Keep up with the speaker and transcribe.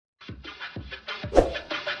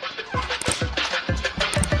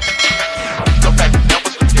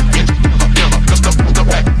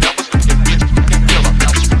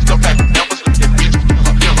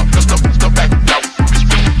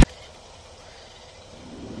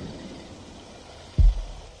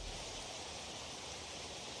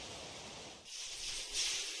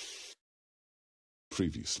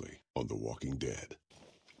Previously on The Walking Dead.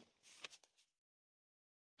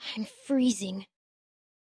 I'm freezing.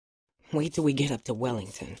 Wait till we get up to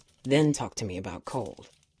Wellington, then talk to me about cold.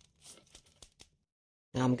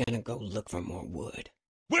 I'm gonna go look for more wood.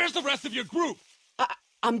 Where's the rest of your group?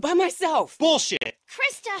 I'm by myself! Bullshit!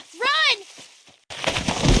 Krista, run!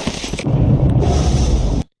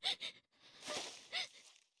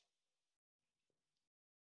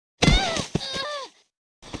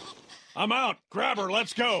 I'm out! Grab her,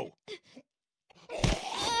 let's go!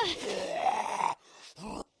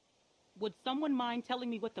 Would someone mind telling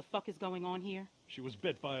me what the fuck is going on here? She was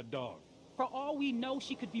bit by a dog. For all we know,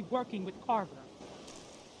 she could be working with Carver.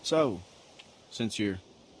 So, since you're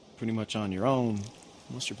pretty much on your own,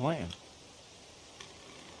 what's your plan?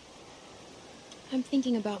 I'm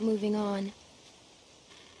thinking about moving on.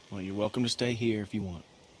 Well, you're welcome to stay here if you want.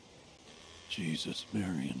 Jesus,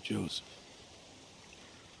 Mary, and Joseph.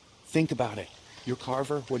 Think about it. You're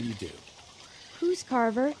Carver, what do you do? Who's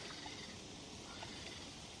Carver?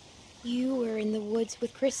 You were in the woods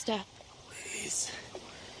with Krista. Please.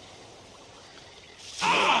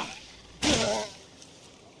 Ah!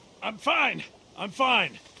 I'm fine. I'm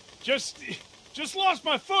fine. Just lost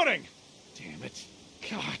my footing. Damn it.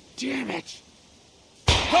 God damn it.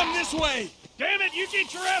 Come this way. Damn it, you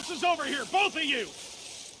get your asses over here, both of you.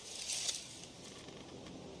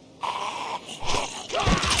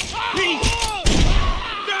 Pete!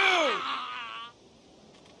 No!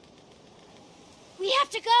 We have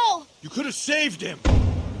to go! You could have saved him.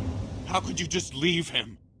 How could you just leave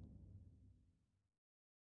him?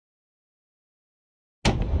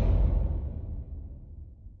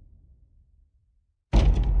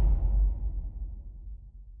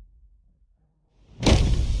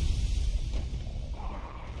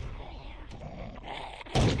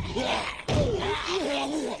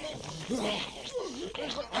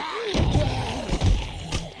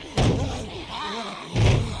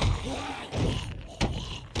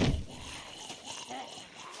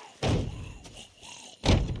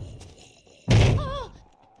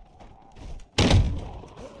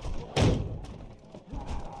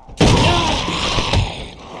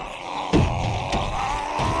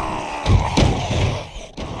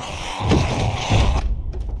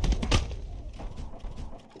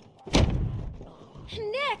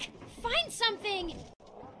 Nick! Find something!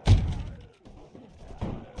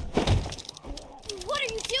 What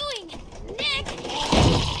are you doing? Nick!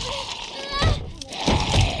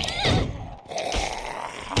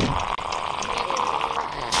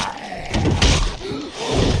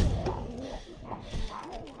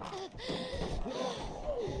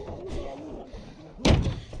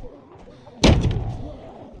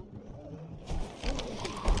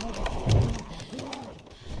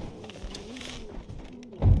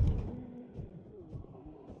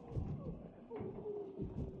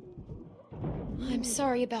 I'm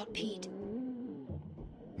sorry about Pete.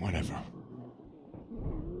 Whatever.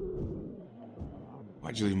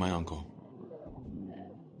 Why'd you leave my uncle?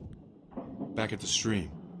 Back at the stream.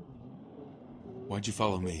 Why'd you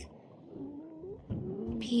follow me?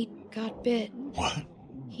 Pete got bit. What?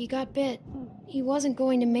 He got bit. He wasn't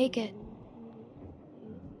going to make it.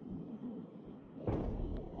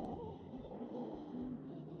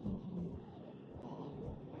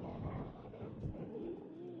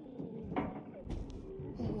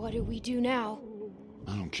 What do we do now?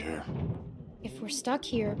 I don't care. If we're stuck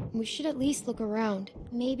here, we should at least look around.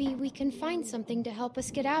 Maybe we can find something to help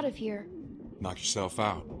us get out of here. Knock yourself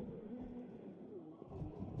out.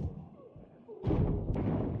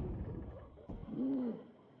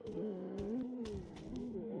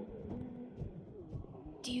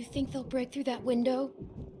 Do you think they'll break through that window?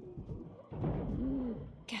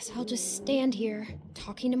 Guess I'll just stand here,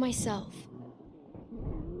 talking to myself.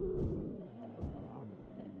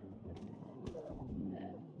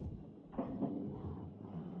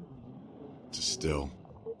 Still.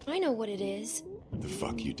 I know what it is. The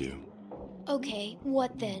fuck you do. Okay,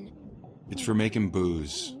 what then? It's for making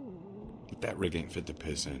booze. But that rig ain't fit to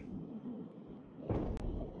piss in.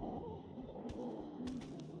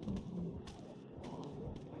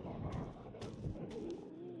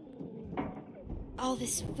 All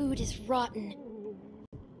this food is rotten.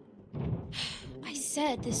 I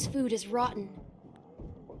said this food is rotten.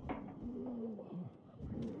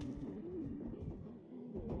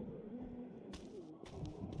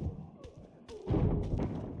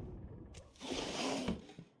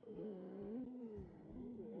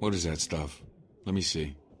 What is that stuff? Let me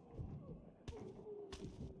see.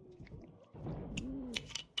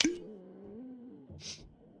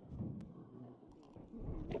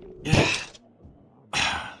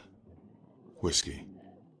 Whiskey.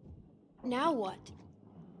 Now what?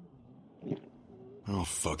 Oh,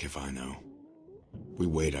 fuck if I know. We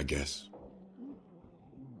wait, I guess.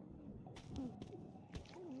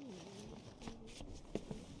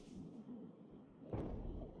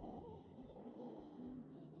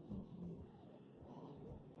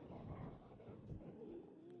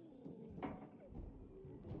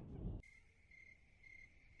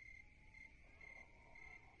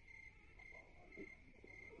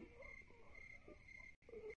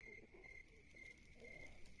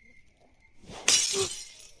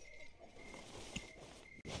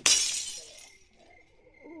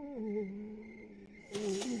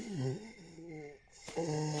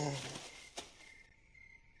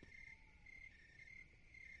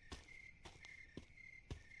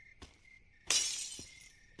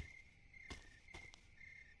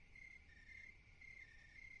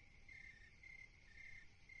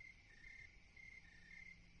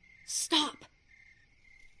 Stop!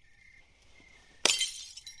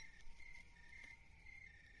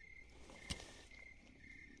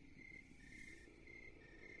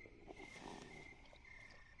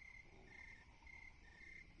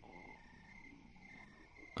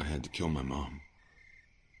 I had to kill my mom.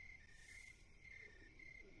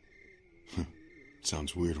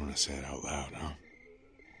 Sounds weird when I say it out loud, huh?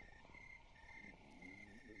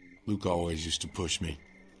 Luke always used to push me.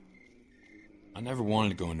 I never wanted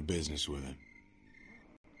to go into business with him.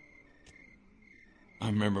 I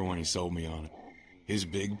remember when he sold me on it. His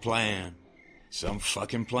big plan. Some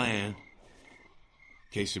fucking plan.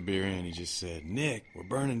 Case of beer in, he just said, "Nick, we're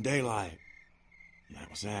burning daylight." And that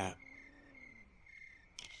was that.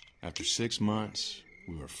 After 6 months,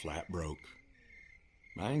 we were flat broke.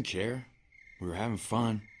 I didn't care. We were having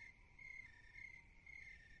fun.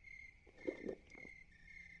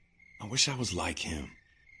 I wish I was like him.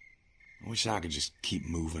 I wish I could just keep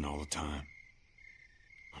moving all the time.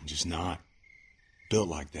 I'm just not built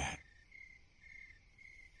like that.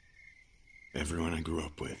 Everyone I grew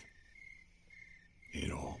up with,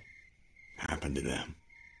 it all happened to them.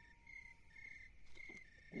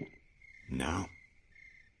 Now,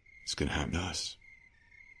 it's gonna happen to us.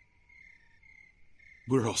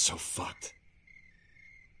 We're all so fucked.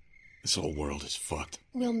 This whole world is fucked.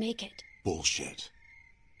 We'll make it. Bullshit.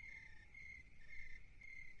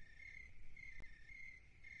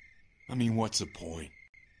 I mean, what's the point?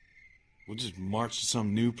 We'll just march to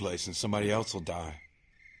some new place and somebody else will die.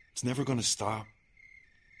 It's never gonna stop.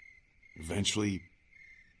 Eventually,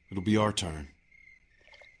 it'll be our turn.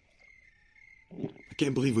 I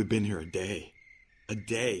can't believe we've been here a day. A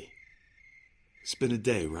day. It's been a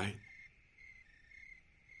day, right?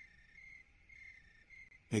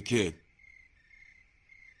 Hey, kid.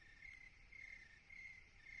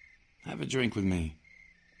 Have a drink with me.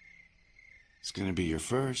 It's gonna be your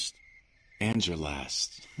first and your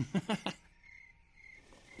last.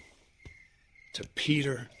 To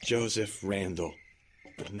Peter Joseph Randall,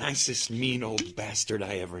 the nicest mean old bastard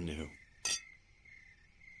I ever knew.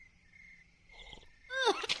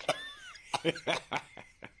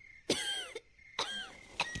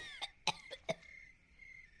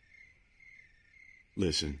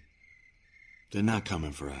 Listen, they're not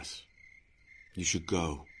coming for us. You should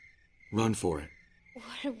go. Run for it.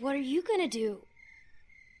 What are you gonna do?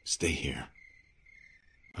 Stay here.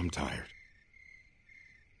 I'm tired.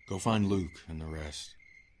 Go find Luke and the rest.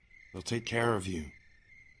 They'll take care of you.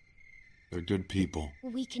 They're good people.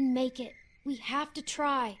 We can make it. We have to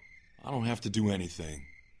try. I don't have to do anything.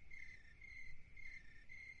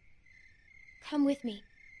 Come with me.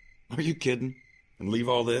 Are you kidding? And leave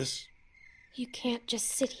all this? You can't just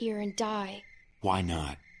sit here and die. Why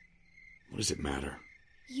not? What does it matter?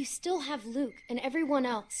 You still have Luke and everyone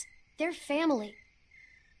else. They're family.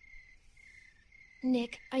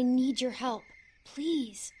 Nick, I need your help.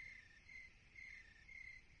 Please.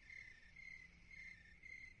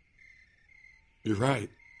 You're right.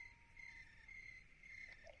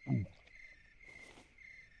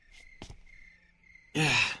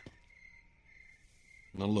 Yeah.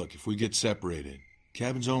 Now look, if we get separated,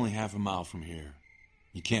 cabin's only half a mile from here.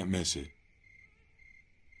 You can't miss it.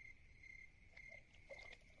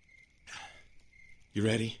 You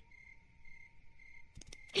ready?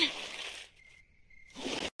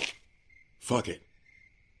 Fuck it.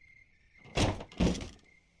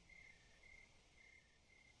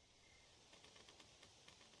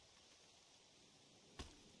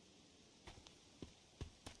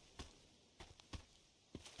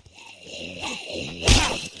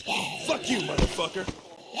 Fuck you, motherfucker!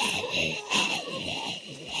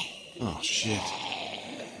 Oh, shit.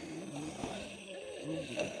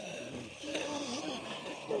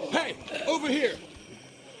 Hey! Over here!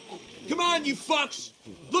 Come on, you fucks!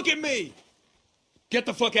 Look at me! Get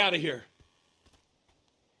the fuck out of here!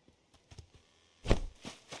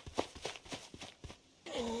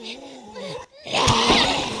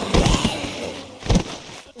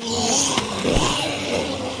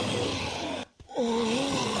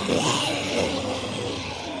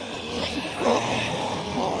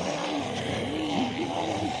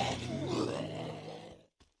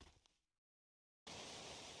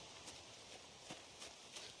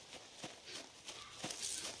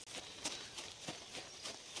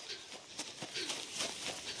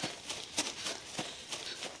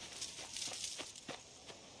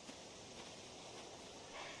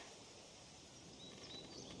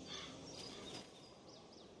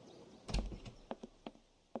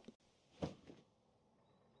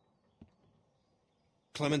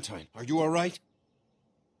 Clementine, are you all right?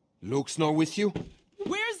 Luke's not with you?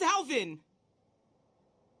 Where's Alvin?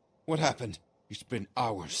 What happened? It's been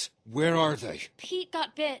hours. Where are they? Pete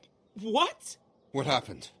got bit. What? What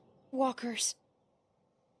happened? Walkers.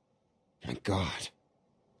 Thank God.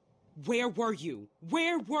 Where were you?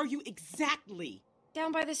 Where were you exactly?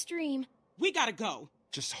 Down by the stream. We gotta go.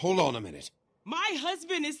 Just hold on a minute. My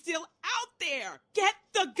husband is still out there. Get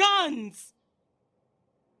the guns.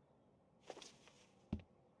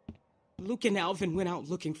 Luke and Alvin went out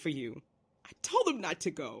looking for you. I told them not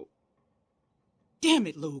to go. Damn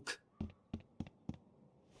it, Luke.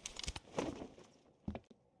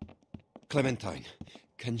 Clementine,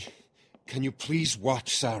 can you please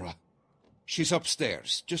watch Sarah? She's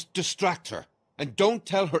upstairs. Just distract her. And don't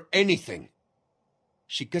tell her anything.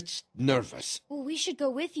 She gets nervous. Well, we should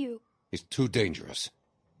go with you. It's too dangerous.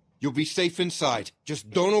 You'll be safe inside.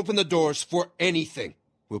 Just don't open the doors for anything.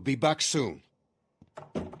 We'll be back soon.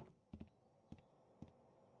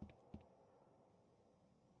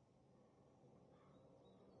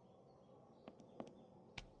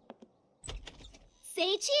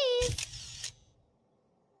 Say cheese!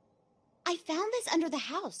 I found this under the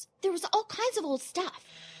house. There was all kinds of old stuff.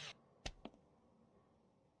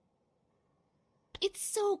 It's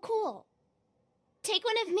so cool. Take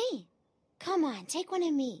one of me. Come on, take one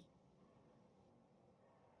of me.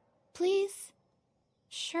 Please?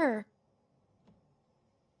 Sure.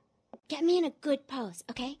 Get me in a good pose,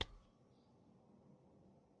 okay?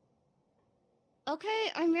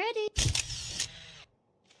 Okay, I'm ready.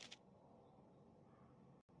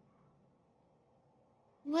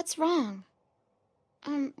 What's wrong?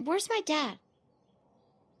 Where's my dad?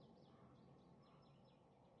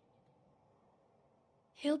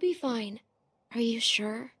 He'll be fine. Are you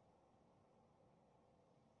sure?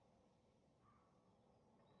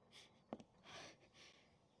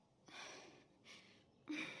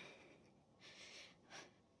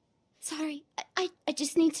 Sorry, I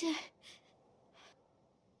just need to...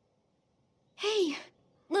 Hey,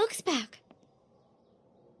 Luke's back.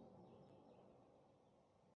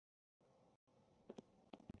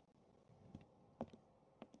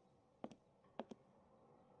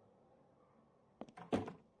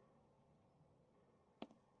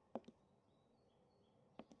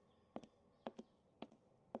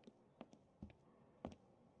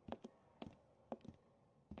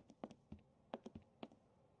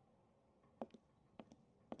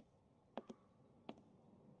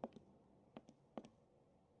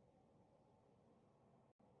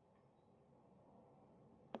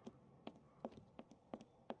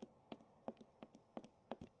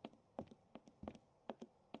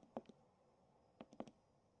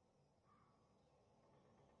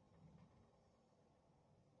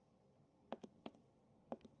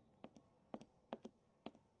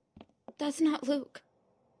 That's not Luke.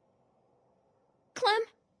 Clem,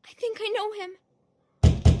 I think I know him.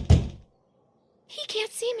 He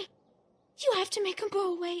can't see me. You have to make him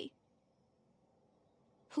go away.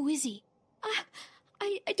 Who is he?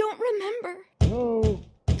 I don't remember. No.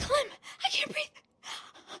 Clem, I can't breathe.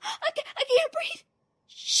 I can't breathe.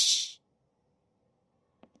 Shh.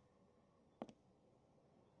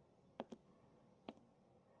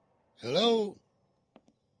 Hello?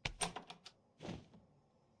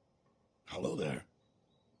 Hello there.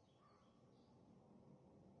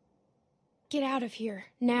 Get out of here,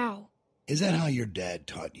 now. Is that how your dad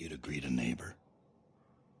taught you to greet a neighbor?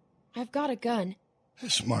 I've got a gun. A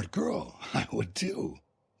smart girl. I would too.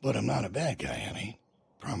 But I'm not a bad guy, Annie.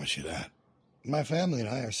 Promise you that. My family and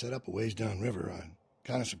I are set up a ways downriver. I'm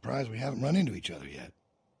kind of surprised we haven't run into each other yet.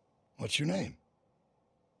 What's your name?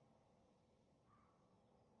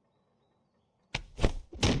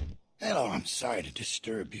 Hello, I'm sorry to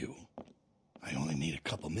disturb you. I only need a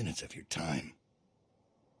couple minutes of your time.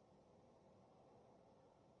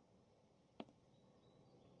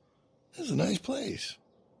 This is a nice place.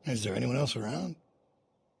 Is there anyone else around?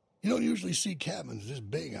 You don't usually see cabins this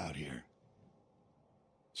big out here.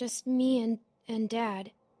 Just me and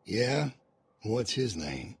Dad. Yeah? What's his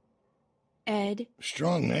name? Ed.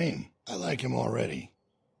 Strong name. I like him already.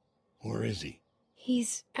 Where is he?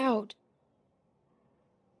 He's out.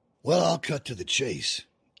 Well, I'll cut to the chase.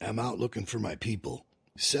 I'm out looking for my people.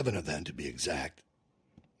 7 of them, to be exact.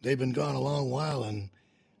 They've been gone a long while, and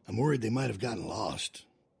I'm worried they might have gotten lost.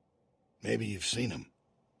 Maybe you've seen them.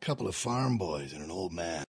 Couple of farm boys and an old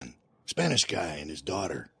man. Spanish guy and his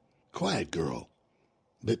daughter. Quiet girl.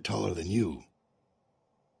 Bit taller than you.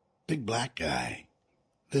 Big black guy.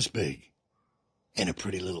 This big. And a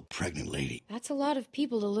pretty little pregnant lady. That's a lot of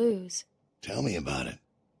people to lose. Tell me about it.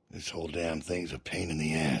 This whole damn thing's a pain in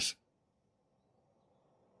the ass.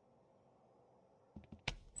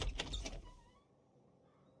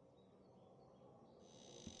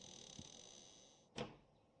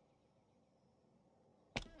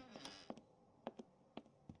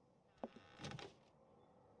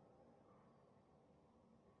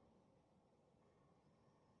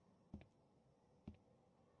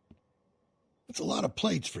 It's a lot of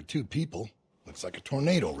plates for 2 people. Looks like a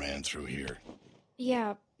tornado ran through here.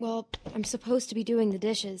 Yeah, well, I'm supposed to be doing the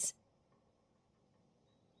dishes.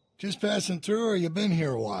 Just passing through, or you been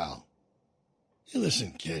here a while? Hey,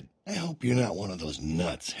 listen, kid. I hope you're not one of those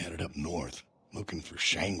nuts headed up north, looking for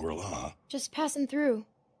Shangri-La. Just passing through.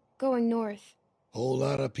 Going north. Whole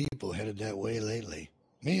lot of people headed that way lately.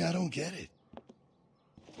 Me, I don't get it.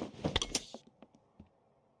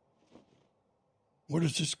 Where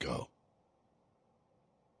does this go?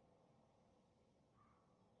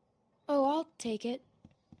 Oh, I'll take it.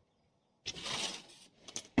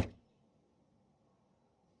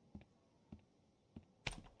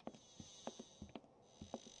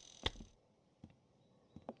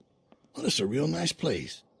 Well, it's a real nice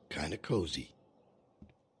place. Kinda cozy.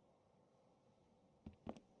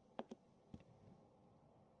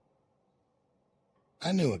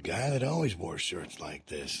 I knew a guy that always wore shirts like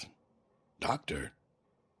this. Doctor.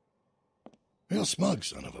 Real smug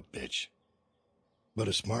son of a bitch. But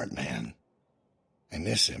a smart man. I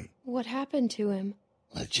miss him. What happened to him?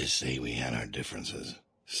 Let's just say we had our differences.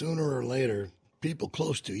 Sooner or later, people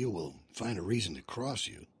close to you will find a reason to cross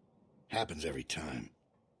you. Happens every time.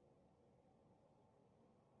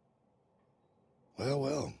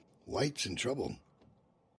 Well, White's in trouble.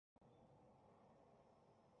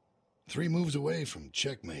 3 moves away from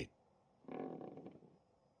checkmate.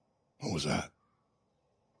 What was that?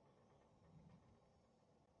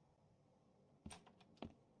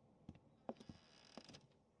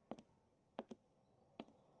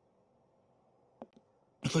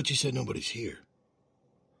 I thought you said nobody's here.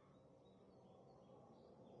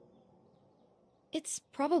 It's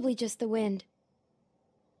probably just the wind.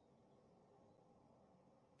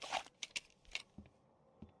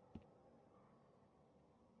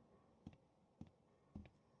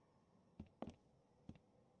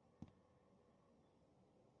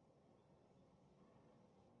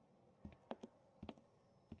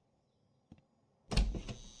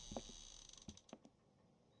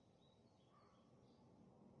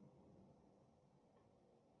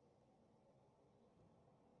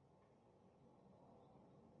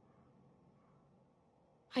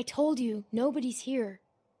 I told you, nobody's here.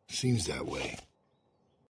 Seems that way.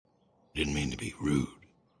 Didn't mean to be rude.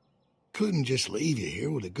 Couldn't just leave you here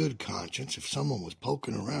with a good conscience if someone was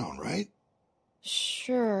poking around, right?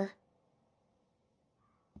 Sure.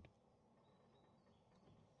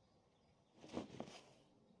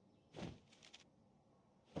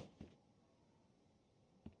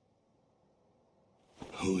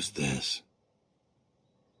 Who's this?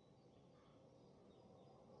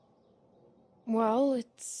 Well,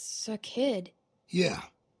 it's a kid. Yeah.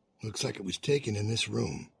 Looks like it was taken in this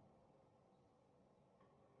room.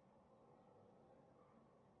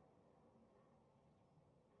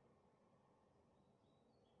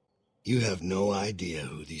 You have no idea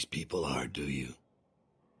who these people are, do you?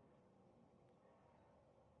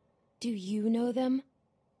 Do you know them?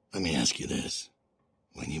 Let me ask you this.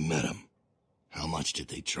 When you met them, how much did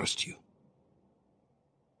they trust you?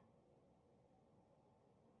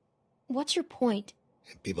 What's your point?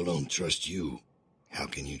 If people don't trust you, how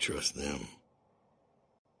can you trust them?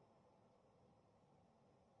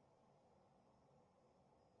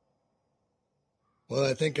 Well,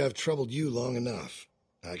 I think I've troubled you long enough.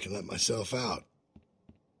 I can let myself out.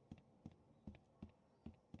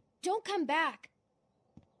 Don't come back.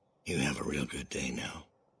 You have a real good day now.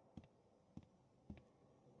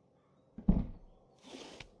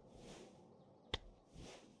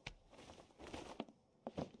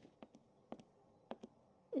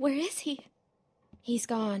 Where is he? He's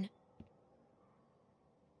gone.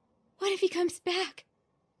 What if he comes back?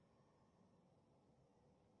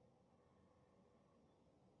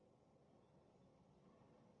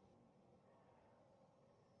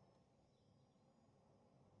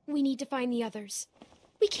 We need to find the others.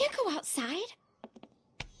 We can't go outside.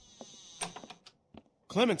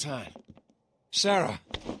 Clementine. Sarah.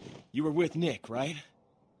 You were with Nick, right?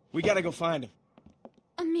 We gotta go find him.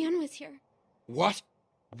 A man was here. What?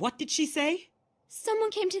 What did she say?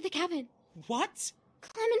 Someone came to the cabin. What?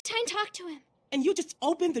 Clementine talked to him. And you just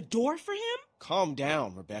opened the door for him? Calm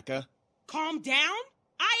down, Rebecca. Calm down?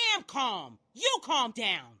 I am calm. You calm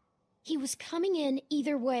down. He was coming in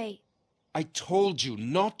either way. I told you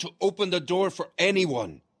not to open the door for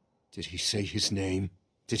anyone. Did he say his name?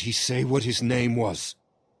 Did he say what his name was?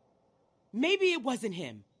 Maybe it wasn't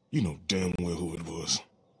him. You know damn well who it was.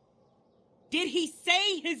 Did he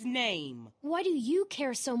say his name? Why do you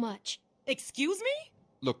care so much? Excuse me?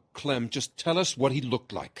 Look, Clem, just tell us what he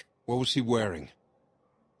looked like. What was he wearing?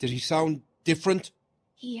 Did he sound different?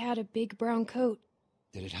 He had a big brown coat.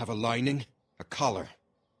 Did it have a lining? A collar?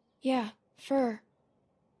 Yeah, fur.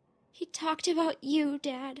 He talked about you,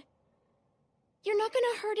 Dad. You're not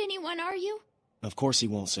gonna hurt anyone, are you? Of course he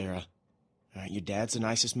won't, Sarah. Your dad's the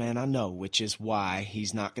nicest man I know, which is why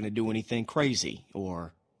he's not gonna do anything crazy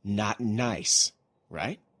or not nice,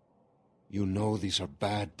 right? You know these are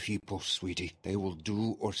bad people, sweetie. They will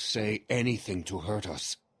do or say anything to hurt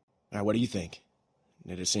us. All right, what do you think?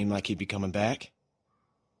 Did it seem like he'd be coming back?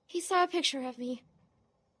 He saw a picture of me.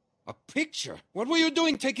 A picture? What were you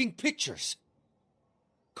doing taking pictures?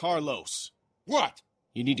 Carlos. What?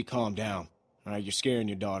 You need to calm down. All right, you're scaring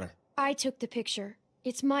your daughter. I took the picture.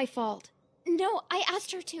 It's my fault. No, I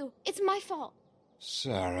asked her to. It's my fault.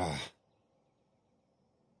 Sarah.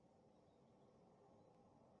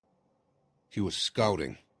 He was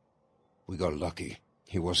scouting. We got lucky.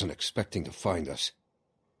 He wasn't expecting to find us.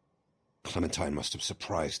 Clementine must have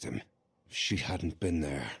surprised him. If she hadn't been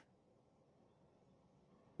there.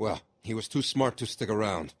 Well, he was too smart to stick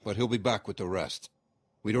around, but he'll be back with the rest.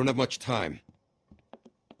 We don't have much time.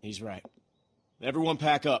 He's right. Everyone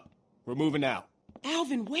pack up. We're moving out.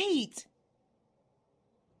 Alvin, wait!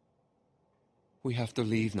 We have to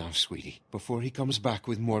leave now, sweetie, before he comes back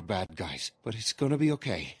with more bad guys. But it's gonna be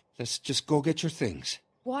okay. Let's just go get your things.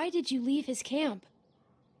 Why did you leave his camp?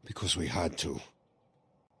 Because we had to.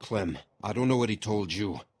 Clem, I don't know what he told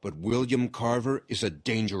you, but William Carver is a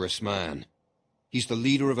dangerous man. He's the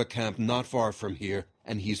leader of a camp not far from here,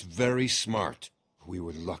 and he's very smart. We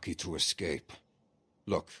were lucky to escape.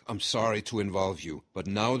 Look, I'm sorry to involve you, but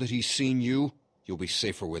now that he's seen you, you'll be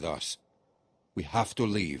safer with us. We have to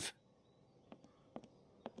leave.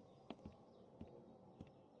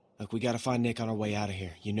 Look, we gotta find Nick on our way out of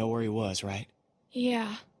here. You know where he was, right?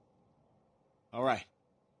 Yeah. All right.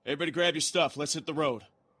 Everybody grab your stuff. Let's hit the road.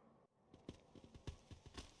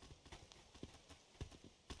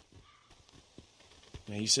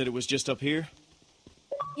 Now, you said it was just up here?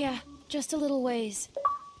 Yeah, just a little ways.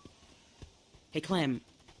 Hey, Clem.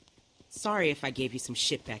 Sorry if I gave you some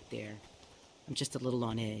shit back there. I'm just a little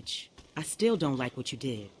on edge. I still don't like what you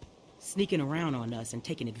did. Sneaking around on us and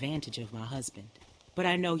taking advantage of my husband. But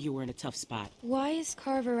I know you were in a tough spot. Why is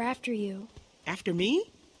Carver after you? After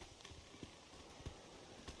me?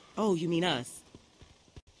 Oh, you mean us?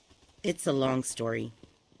 It's a long story.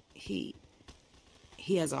 He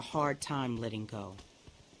has a hard time letting go.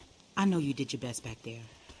 I know you did your best back there.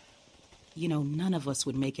 You know, none of us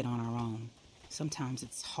would make it on our own. Sometimes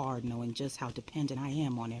it's hard knowing just how dependent I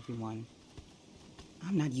am on everyone.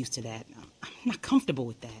 I'm not used to that. I'm not comfortable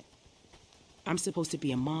with that. I'm supposed to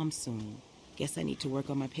be a mom soon. Guess I need to work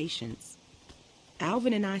on my patience.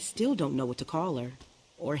 Alvin and I still don't know what to call her.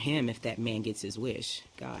 Or him if that man gets his wish.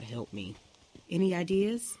 God help me. Any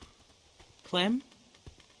ideas? Clem?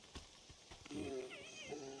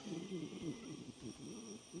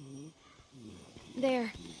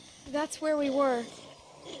 There. That's where we were.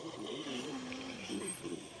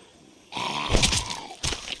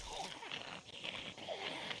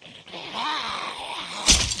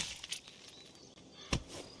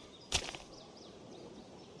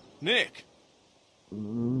 Nick!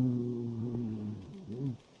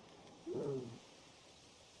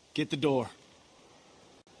 Get the door.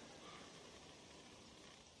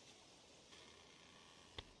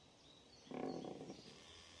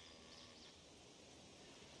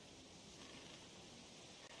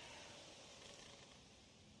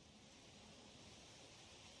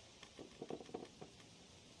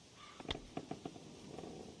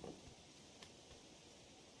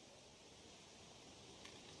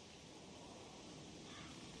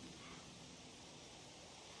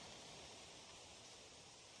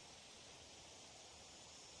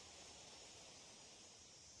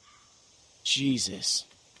 Jesus.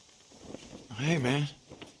 Hey, man.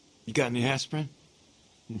 You got any aspirin?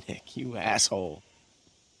 Nick, you asshole.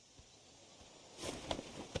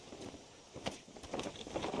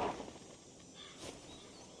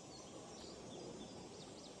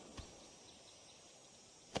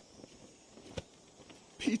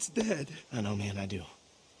 Pete's dead. I know, man, I do.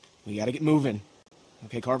 We gotta get moving.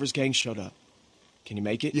 Okay, Carver's gang showed up. Can you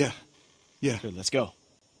make it? Yeah. Yeah. Good, let's go.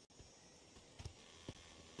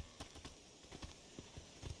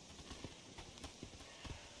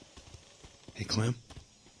 Hey, Clem.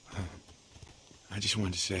 I just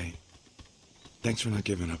wanted to say, thanks for not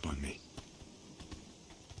giving up on me.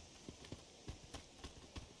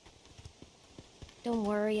 Don't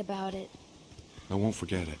worry about it. I won't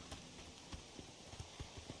forget it.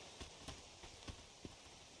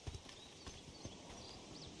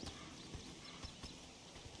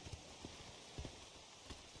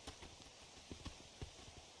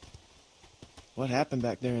 What happened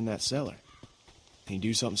back there in that cellar? Did he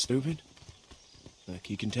do something stupid? Look,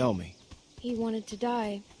 you can tell me. He wanted to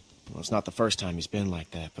die. Well, it's not the first time he's been like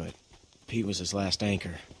that, but Pete was his last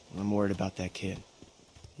anchor. I'm worried about that kid.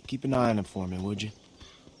 You keep an eye on him for me, would you?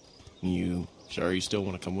 You sure you still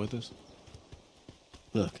want to come with us?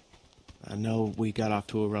 Look, I know we got off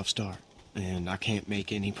to a rough start, and I can't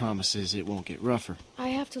make any promises it won't get rougher. I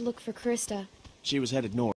have to look for Krista. She was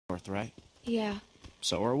headed north, right? Yeah.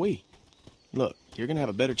 So are we. Look, you're gonna have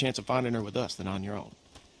a better chance of finding her with us than on your own.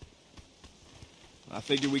 I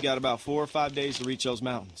figure we got about 4 or 5 days to reach those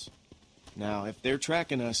mountains. Now, if they're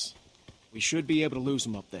tracking us, we should be able to lose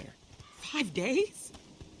them up there. 5 days?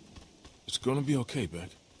 It's gonna be okay, Beck.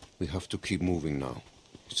 We have to keep moving now.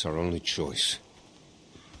 It's our only choice.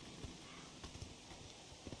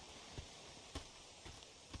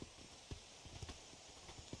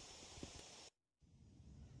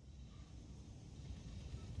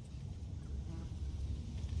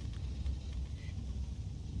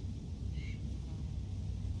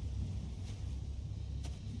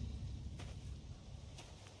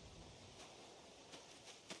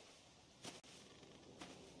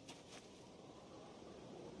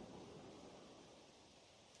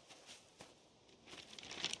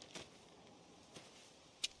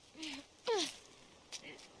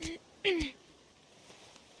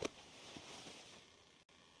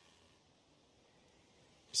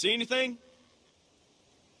 See anything?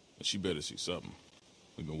 She better see something.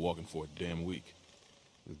 We've been walking for a damn week.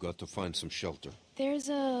 We've got to find some shelter. There's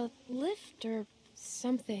a lift or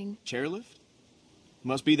something. Chairlift?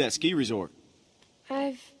 Must be that ski resort.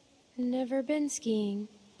 I've never been skiing.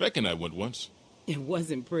 Beck and I went once. It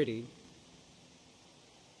wasn't pretty.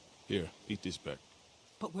 Here, eat this, Beck.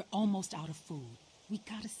 But we're almost out of food. We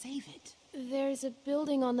gotta save it. There's a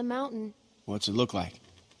building on the mountain. What's it look like?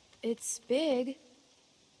 It's big.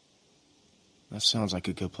 That sounds like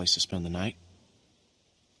a good place to spend the night.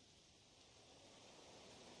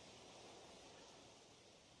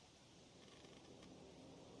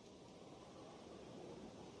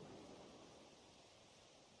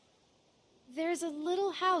 There's a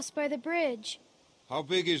little house by the bridge. How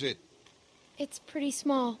big is it? It's pretty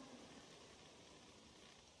small.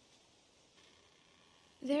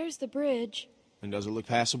 There's the bridge. And does it look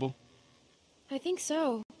passable? I think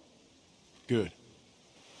so. Good.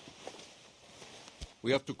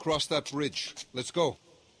 We have to cross that bridge. Let's go.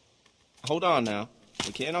 Hold on now.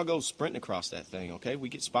 We can't all go sprinting across that thing, okay? We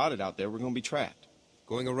get spotted out there, we're gonna be trapped.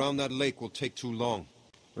 Going around that lake will take too long.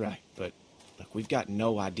 Right, but look, we've got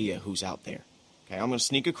no idea who's out there. Okay, I'm gonna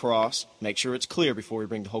sneak across, make sure it's clear before we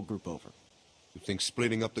bring the whole group over. You think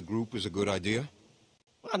splitting up the group is a good idea?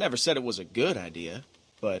 Well, I never said it was a good idea,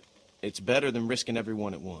 but it's better than risking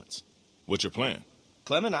everyone at once. What's your plan?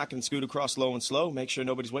 Clem and I can scoot across low and slow, make sure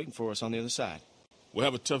nobody's waiting for us on the other side. We'll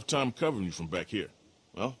have a tough time covering you from back here.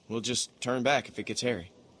 Well, we'll just turn back if it gets hairy.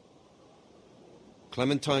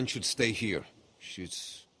 Clementine should stay here.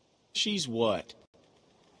 She's what?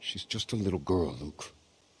 She's just a little girl, Luke.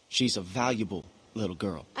 She's a valuable little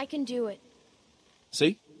girl. I can do it.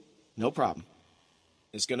 See? No problem.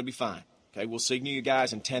 It's gonna be fine. Okay, we'll signal you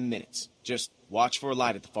guys in 10 minutes. Just watch for a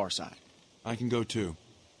light at the far side. I can go too.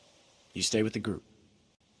 You stay with the group.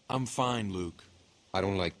 I'm fine, Luke. I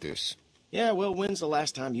don't like this. Yeah, well, when's the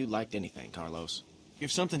last time you liked anything, Carlos?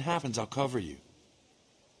 If something happens, I'll cover you.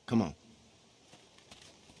 Come on.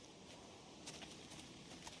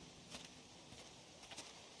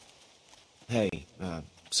 Hey,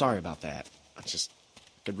 sorry about that. I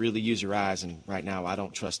could really use your eyes, and right now I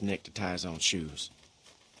don't trust Nick to tie his own shoes.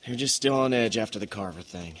 You're just still on edge after the Carver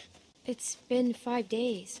thing. It's been 5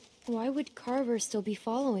 days. Why would Carver still be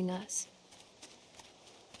following us?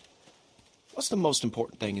 What's the most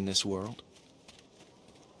important thing in this world?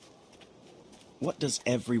 What does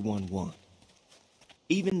everyone want?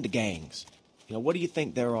 Even the gangs. You know, what do you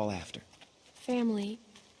think they're all after? Family.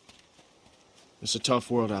 It's a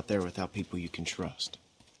tough world out there without people you can trust.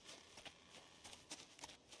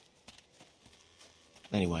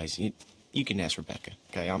 Anyways, You can ask Rebecca,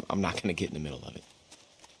 okay? I'm not gonna get in the middle of it.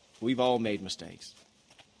 We've all made mistakes.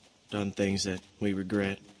 Done things that we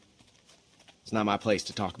regret. It's not my place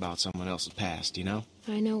to talk about someone else's past, you know?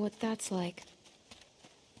 I know what that's like.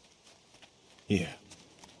 Yeah.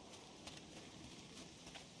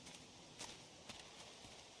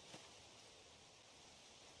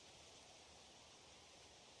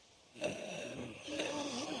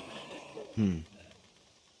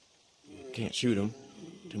 Can't shoot him.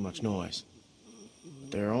 Too much noise.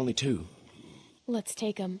 There are only two. Let's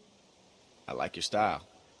take him. I like your style.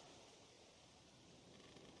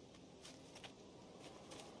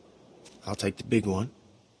 I'll take the big one.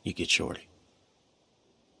 You get Shorty.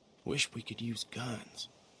 Wish we could use guns.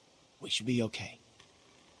 We should be okay.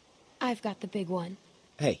 I've got the big one.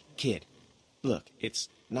 Hey, kid. Look, it's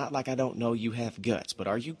not like I don't know you have guts, but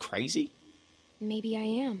are you crazy? Maybe I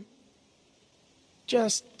am.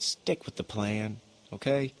 Just stick with the plan,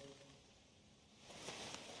 okay?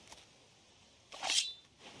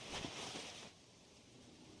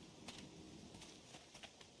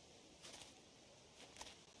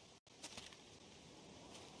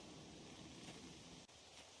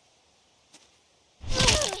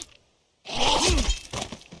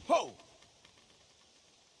 Whoa!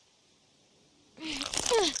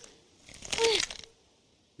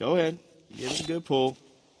 Go ahead. Give it a good pull.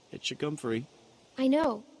 It should come free. I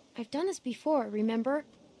know. I've done this before, remember?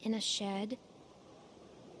 In a shed.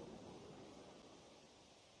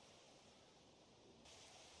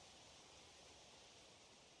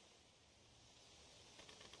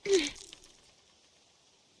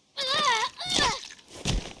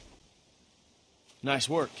 Nice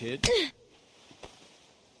work, kid.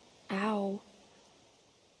 Ow.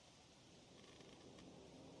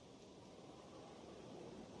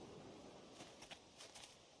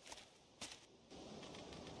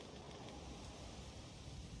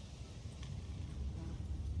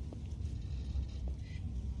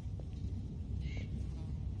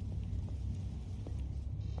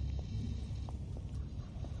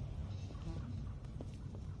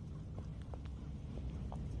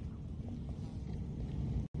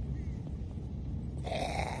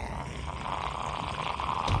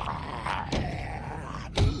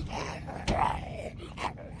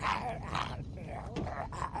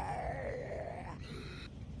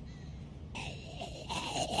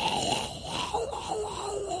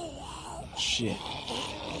 Shit.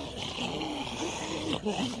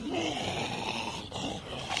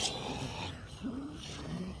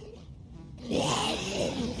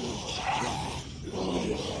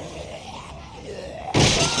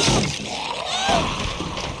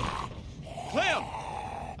 Clem!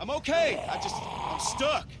 I'm okay. I'm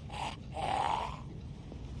stuck.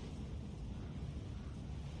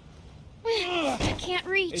 I can't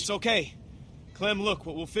reach. It's okay. Clem, look,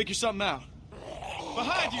 we'll figure something out.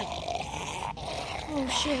 Behind you! Oh,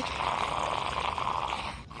 shit.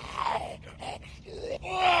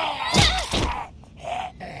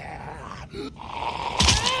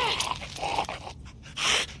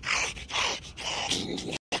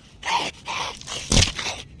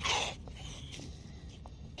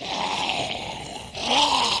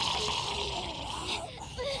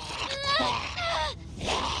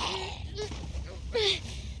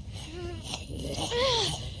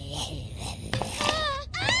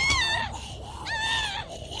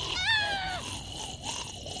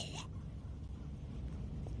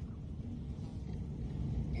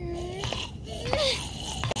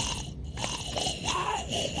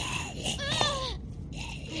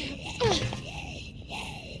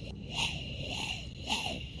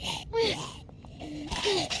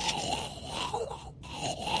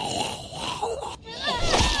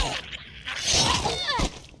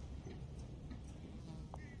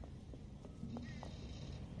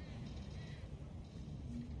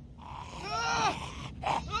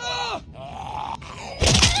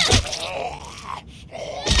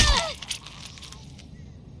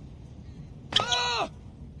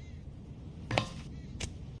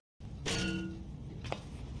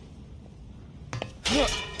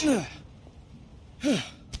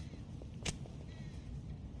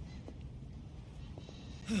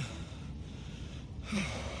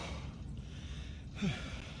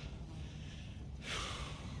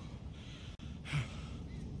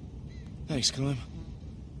 Thanks, Clem.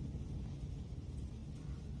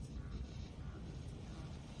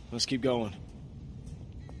 Let's keep going.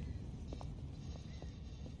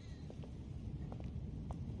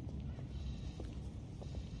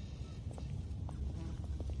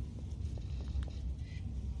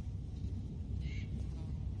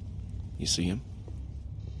 You see him?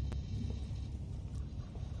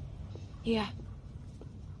 Yeah.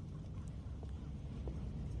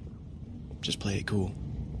 just play it cool.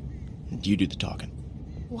 And you do the talking.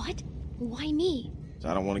 What? Why me?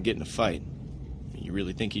 I don't want to get in a fight. You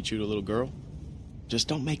really think he'd shoot a little girl? Just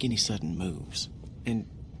don't make any sudden moves. And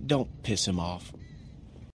don't piss him off.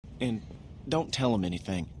 And don't tell him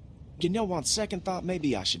anything. You know, on second thought,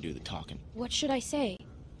 maybe I should do the talking. What should I say?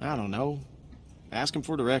 I don't know. Ask him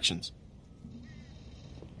for directions.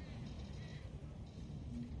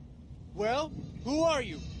 Well, who are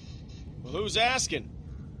you? Well, who's asking?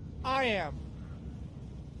 I am.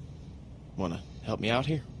 Wanna help me out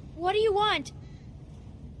here? What do you want?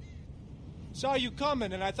 Saw you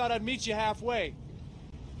coming, and I thought I'd meet you halfway.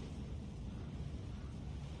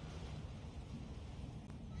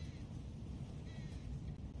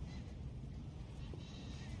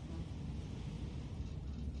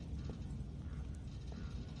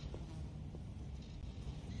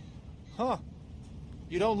 Huh.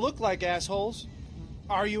 You don't look like assholes.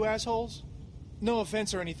 Are you assholes? No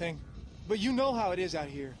offense or anything, but you know how it is out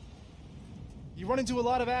here. You run into a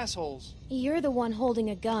lot of assholes. You're the one holding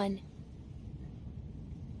a gun.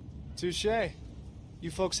 Touché.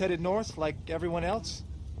 You folks headed north like everyone else?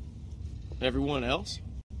 Everyone else?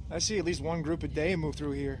 I see at least one group a day move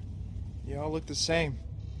through here. You all look the same.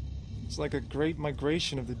 It's like a great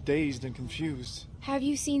migration of the dazed and confused. Have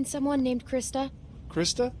you seen someone named Krista?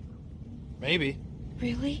 Krista? Maybe.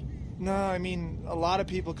 Really? No, I mean, a lot of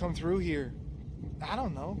people come through here. I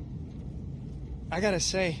don't know. I gotta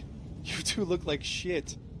say, you two look like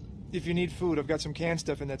shit. If you need food, I've got some canned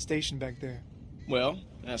stuff in that station back there. Well,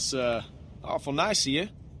 that's, awful nice of you.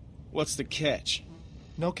 What's the catch?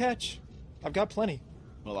 No catch. I've got plenty.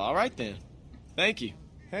 Well, all right then. Thank you.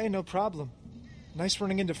 Hey, no problem. Nice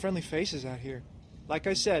running into friendly faces out here. Like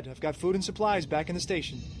I said, I've got food and supplies back in the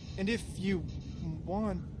station. And if you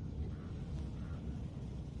want...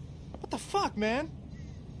 What the fuck, man?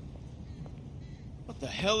 What the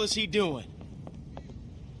hell is he doing?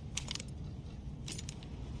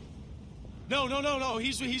 No,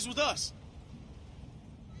 he's with us.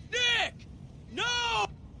 Nick! No!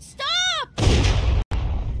 Stop!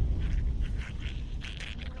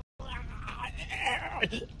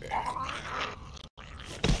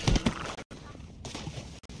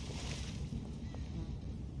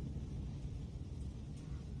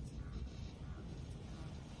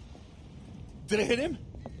 Did I hit him?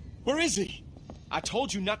 Where is he? I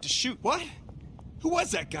told you not to shoot. What? Who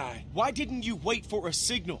was that guy? Why didn't you wait for a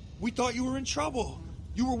signal? We thought you were in trouble.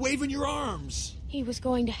 You were waving your arms. He was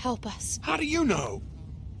going to help us. How do you know?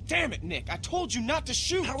 Damn it, Nick. I told you not to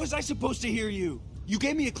shoot. How was I supposed to hear you? You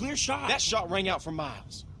gave me a clear shot. That shot rang out for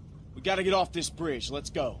miles. We gotta get off this bridge. Let's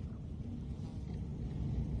go.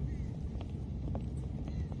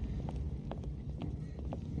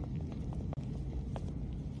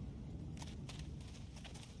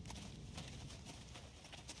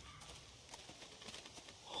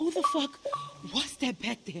 Who the fuck was that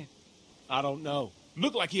back there? I don't know.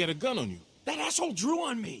 Looked like he had a gun on you. That asshole drew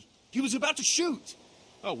on me. He was about to shoot.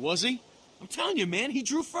 Oh, was he? I'm telling you, man, he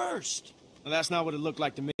drew first. Well, that's not what it looked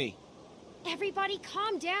like to me. Everybody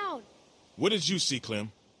calm down. What did you see,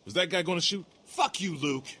 Clem? Was that guy gonna shoot? Fuck you,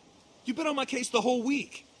 Luke. You've been on my case the whole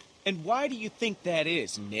week. And why do you think that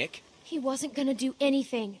is, Nick? He wasn't gonna do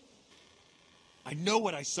anything. I know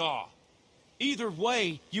what I saw. Either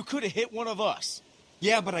way, you could have hit one of us.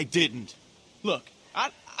 Yeah, but I didn't. Look, I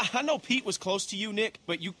know Pete was close to you, Nick,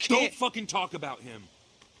 but you can't... Don't fucking talk about him.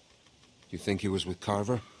 You think he was with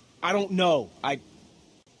Carver? I don't know.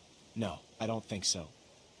 No, I don't think so.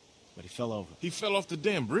 But he fell over. He fell off the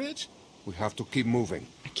damn bridge? We have to keep moving.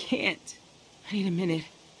 I can't. I need a minute.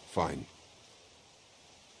 Fine.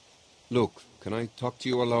 Luke, can I talk to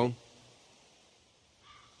you alone?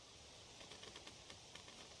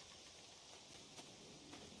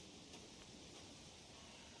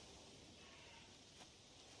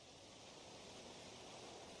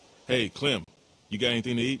 Hey, Clem, you got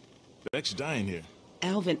anything to eat? Beck's dying here.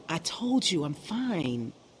 Alvin, I told you I'm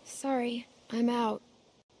fine. Sorry, I'm out.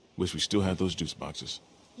 Wish we still had those juice boxes.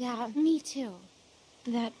 Yeah, me too.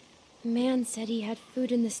 That man said he had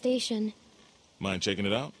food in the station. Mind checking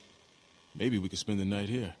it out? Maybe we could spend the night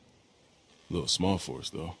here. A little small for us,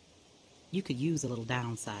 though. You could use a little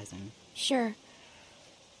downsizing. Sure.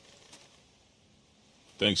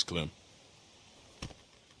 Thanks, Clem.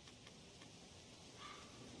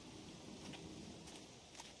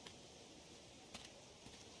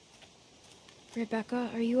 Rebecca,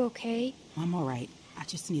 are you okay? I'm all right. I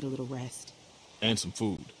just need a little rest. And some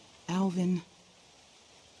food. Alvin.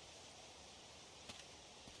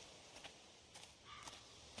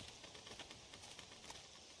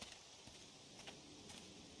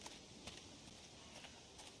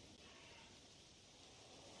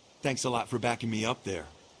 Thanks a lot for backing me up there.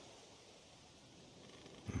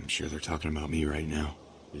 I'm sure they're talking about me right now.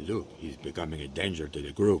 Look, he's becoming a danger to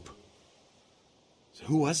the group. So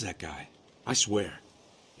who was that guy? I swear,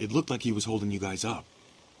 it looked like he was holding you guys up.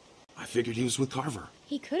 I figured he was with Carver.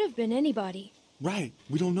 He could have been anybody. Right,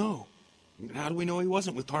 we don't know. How do we know he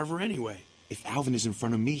wasn't with Carver anyway? If Alvin is in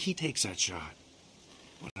front of me, he takes that shot.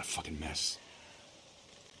 What a fucking mess.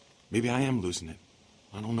 Maybe I am losing it.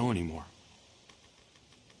 I don't know anymore.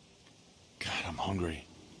 God, I'm hungry.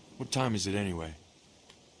 What time is it anyway?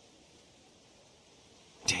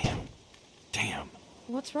 Damn.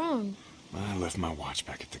 What's wrong? I left my watch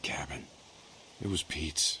back at the cabin. It was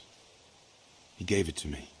Pete's. He gave it to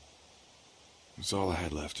me. It's all I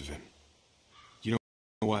had left of him. You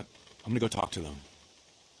know what? I'm gonna go talk to them.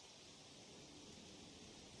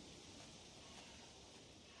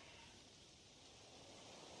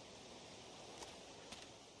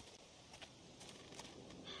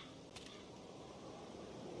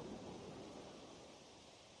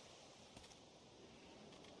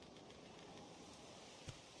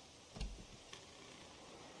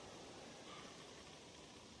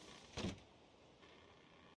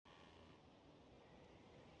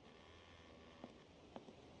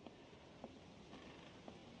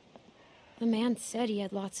 The man said he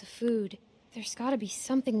had lots of food. There's gotta be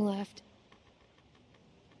something left.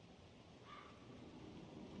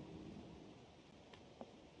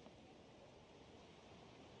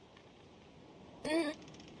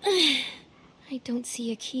 I don't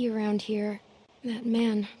see a key around here. That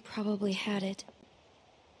man probably had it.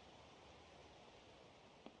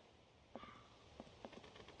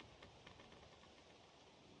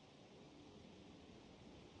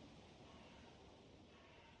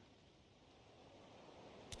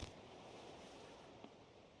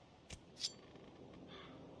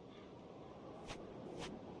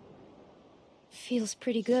 Feels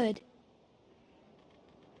pretty good.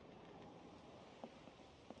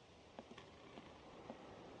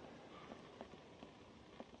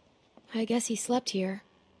 I guess he slept here.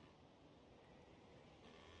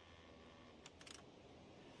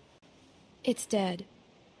 It's dead.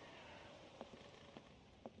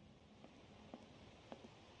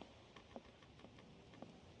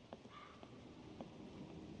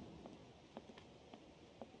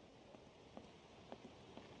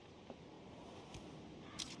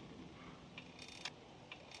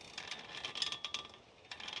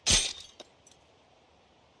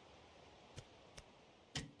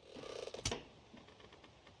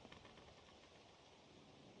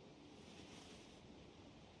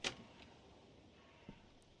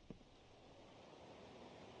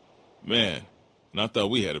 Man, and I thought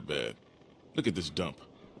we had it bad. Look at this dump.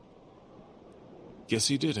 Guess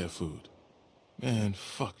he did have food. Man,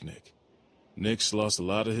 fuck Nick. Nick's lost a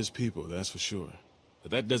lot of his people, that's for sure.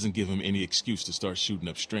 But that doesn't give him any excuse to start shooting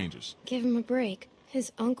up strangers. Give him a break.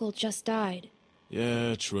 His uncle just died.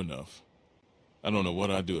 Yeah, true enough. I don't know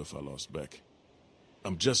what I'd do if I lost Beck.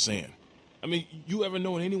 I'm just saying. I mean, you ever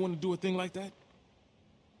known anyone to do a thing like that?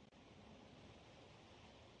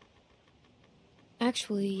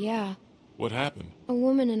 Actually, yeah. What happened? A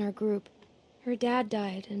woman in our group. Her dad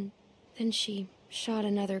died, and then she shot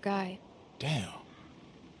another guy. Damn.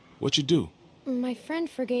 What'd you do? My friend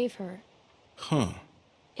forgave her. Huh.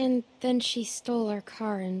 And then she stole our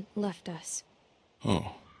car and left us.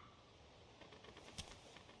 Oh.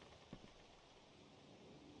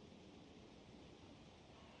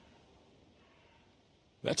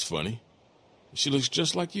 That's funny. She looks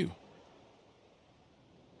just like you.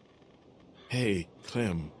 Hey,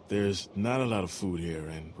 Clem, there's not a lot of food here,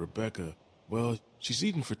 and Rebecca, well, she's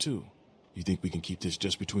eating for two. You think we can keep this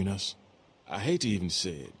just between us? I hate to even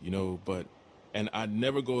say it, you know, but... And I'd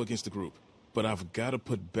never go against the group, but I've got to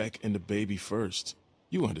put Beck and the baby first.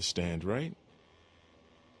 You understand, right?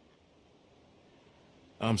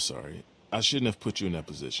 I'm sorry. I shouldn't have put you in that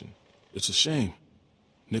position. It's a shame.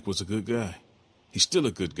 Nick was a good guy. He's still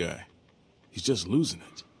a good guy. He's just losing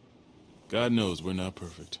it. God knows we're not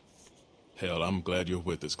perfect. Hell, I'm glad you're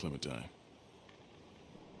with us, Clementine.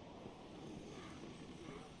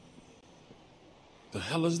 The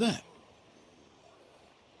hell is that?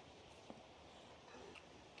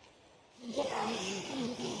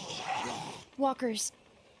 Walkers.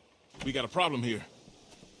 We got a problem here.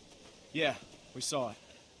 Yeah, we saw it.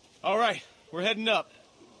 All right, we're heading up.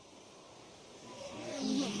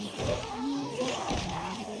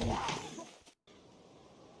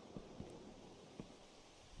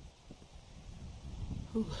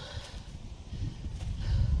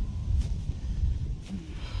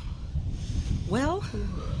 Well,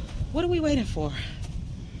 what are we waiting for?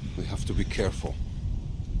 We have to be careful.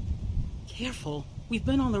 Careful. We've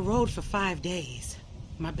been on the road for 5 days.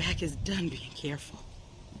 My back is done being careful.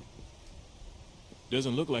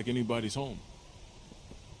 Doesn't look like anybody's home.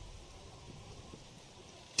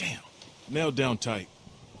 Damn. Nailed down tight.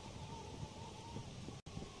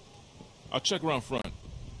 I'll check around front.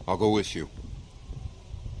 I'll go with you.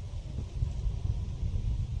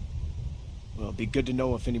 Well, it'd be good to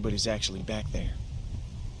know if anybody's actually back there.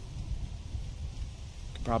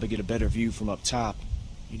 Could probably get a better view from up top.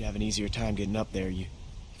 You'd have an easier time getting up there. You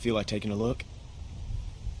feel like taking a look?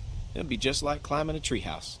 It'd be just like climbing a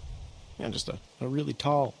treehouse. Yeah, just a really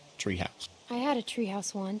tall treehouse. I had a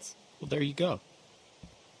treehouse once. Well, there you go.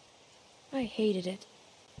 I hated it.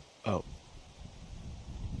 Oh.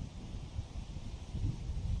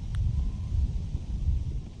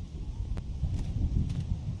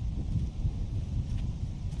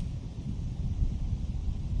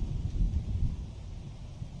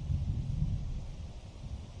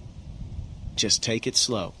 Just take it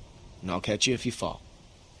slow, and I'll catch you if you fall.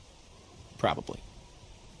 Probably.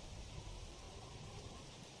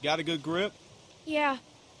 Got a good grip? Yeah.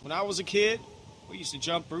 When I was a kid, we used to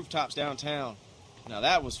jump rooftops downtown. Now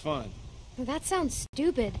that was fun. That sounds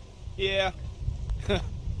stupid. Yeah.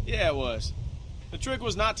 Yeah, it was. The trick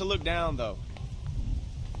was not to look down, though.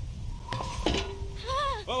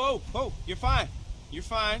 Whoa, you're fine. You're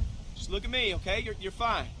fine. Just look at me, okay? You're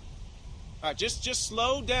fine. All right, just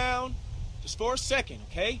slow down. Just for a second,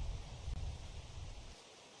 okay?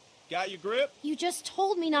 Got your grip? You just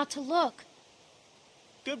told me not to look.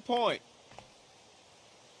 Good point.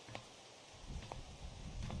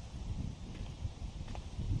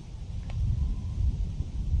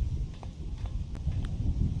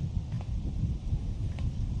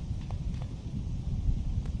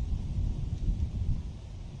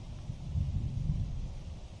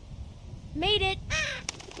 Made it.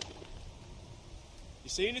 You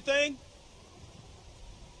see anything?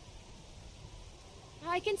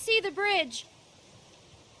 I can see the bridge.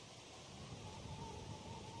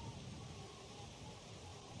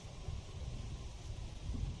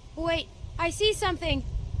 Wait, I see something.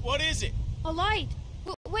 What is it? A light.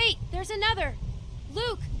 Wait, there's another.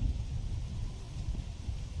 Luke.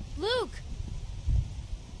 Luke.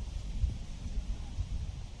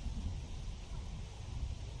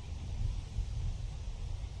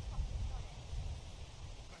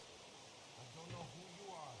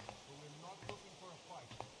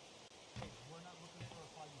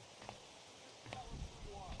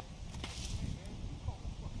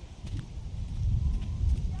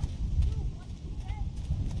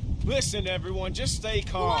 Listen, everyone, just stay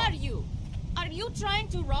calm. Who are you? Are you trying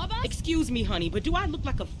to rob us? Excuse me, honey, but do I look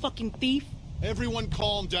like a fucking thief? Everyone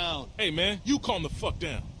calm down. Hey, man, you calm the fuck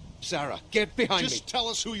down. Sarah, get behind me. Just tell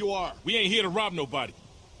us who you are. We ain't here to rob nobody.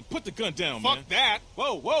 Put the gun down, man. Fuck that.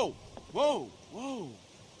 Whoa.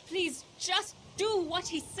 Please, just do what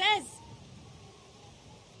he says.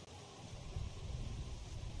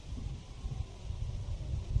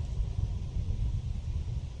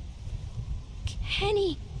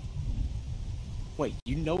 Kenny. Wait,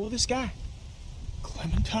 you know this guy?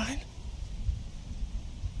 Clementine?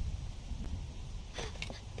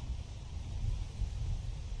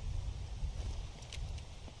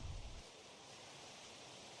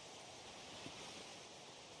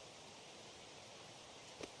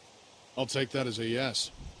 I'll take that as a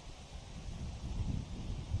yes.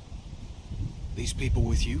 These people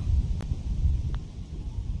with you?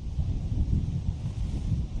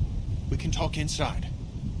 We can talk inside.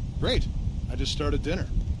 Great. I just started dinner.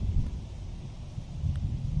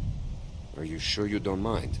 Are you sure you don't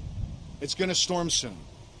mind? It's gonna storm soon.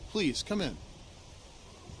 Please, come in.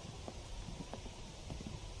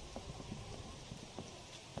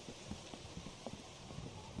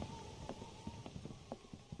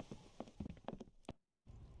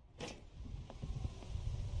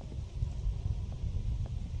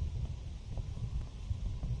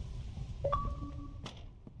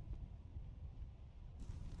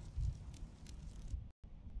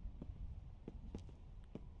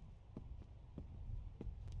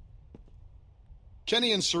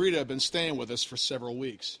 Kenny and Sarita have been staying with us for several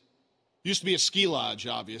weeks. Used to be a ski lodge,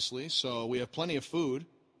 obviously, so we have plenty of food.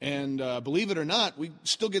 And believe it or not, we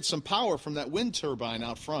still get some power from that wind turbine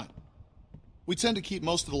out front. We tend to keep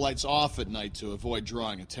most of the lights off at night to avoid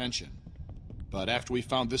drawing attention. But after we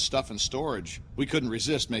found this stuff in storage, we couldn't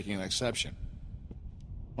resist making an exception.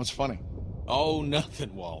 What's funny? Oh,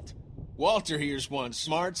 nothing, Walt. Walter here's one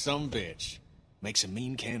smart sumbitch. Makes a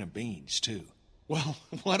mean can of beans, too. Well,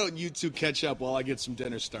 why don't you two catch up while I get some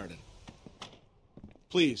dinner started?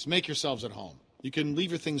 Please, make yourselves at home. You can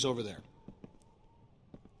leave your things over there.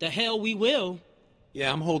 The hell we will.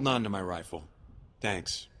 Yeah, I'm holding on to my rifle.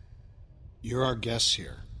 Thanks. You're our guests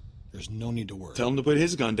here. There's no need to worry. Tell him to put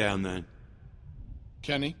his gun down, then.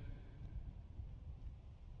 Kenny?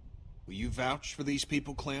 Will you vouch for these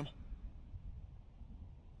people, Clem?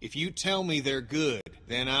 If you tell me they're good,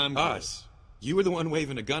 then I'm good. Us. You were the one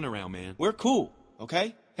waving a gun around, man. We're cool,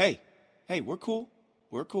 okay? Hey, we're cool.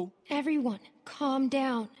 We're cool. Everyone, calm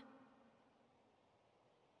down.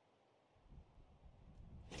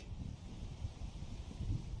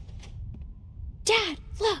 Dad,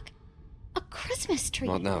 look! A Christmas tree!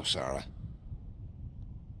 Not now, Sarah.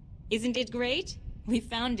 Isn't it great? We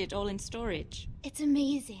found it all in storage. It's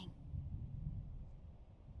amazing.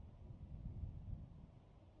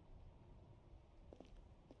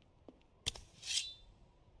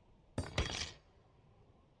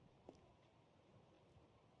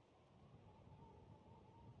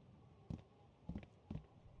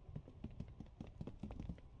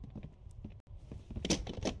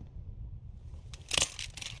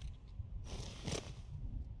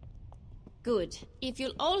 Good. If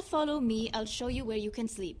you'll all follow me, I'll show you where you can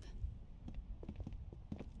sleep.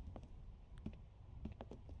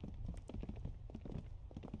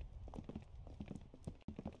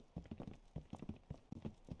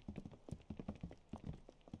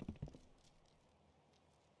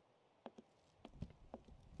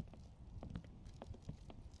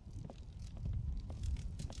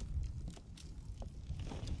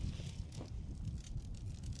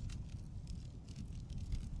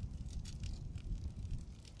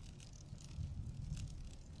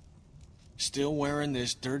 Still wearing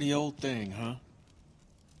this dirty old thing, huh?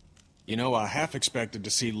 You know, I half expected to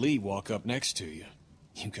see Lee walk up next to you.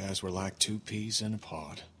 You guys were like two peas in a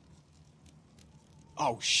pod.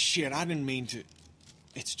 Oh, shit, I didn't mean to...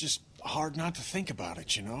 It's just hard not to think about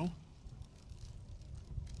it, you know?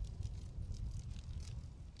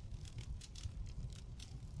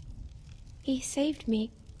 He saved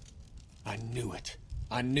me. I knew it.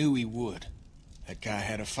 I knew he would. That guy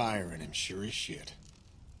had a fire in him, sure as shit.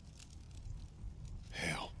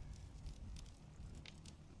 Hell.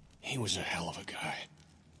 He was a hell of a guy.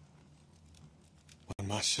 When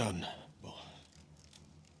my son, well,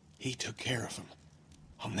 he took care of him.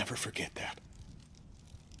 I'll never forget that.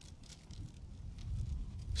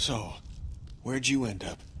 So, where'd you end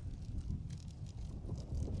up?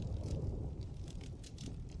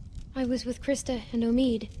 I was with Krista and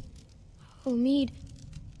Omid. Omid,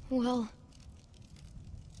 well...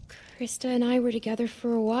 Krista and I were together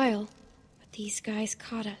for a while. These guys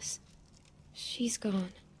caught us. She's gone.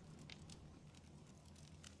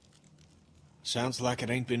 Sounds like it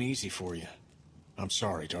ain't been easy for you. I'm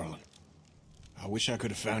sorry, darling. I wish I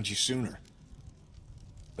could have found you sooner.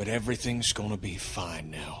 But everything's gonna be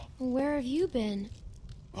fine now. Where have you been?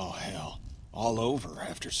 Oh, hell. All over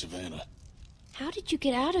after Savannah. How did you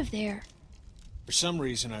get out of there? For some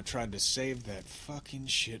reason, I tried to save that fucking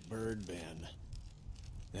shitbird Ben.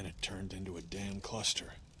 Then it turned into a damn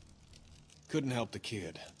cluster. Couldn't help the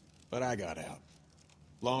kid, but I got out.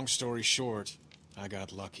 Long story short, I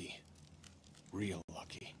got lucky. Real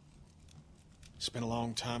lucky. Spent a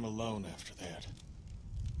long time alone after that.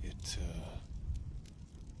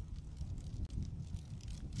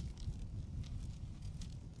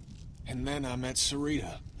 And then I met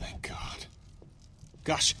Sarita, thank God.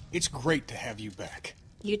 Gosh, it's great to have you back.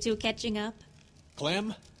 You two catching up?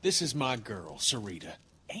 Clem, this is my girl, Sarita.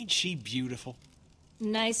 Ain't she beautiful?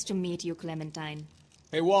 Nice to meet you, Clementine.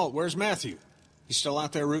 Hey, Walt, where's Matthew? He's still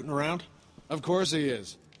out there rooting around? Of course he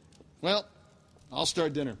is. Well, I'll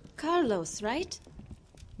start dinner. Carlos, right?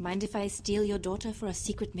 Mind if I steal your daughter for a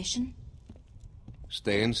secret mission?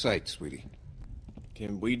 Stay in sight, sweetie.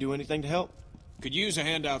 Can we do anything to help? Could use a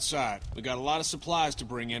hand outside. We got a lot of supplies to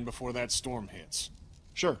bring in before that storm hits.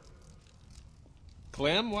 Sure.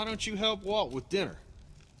 Clem, why don't you help Walt with dinner?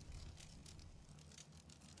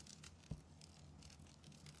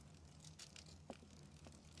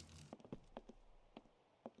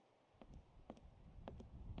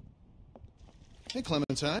 Hey,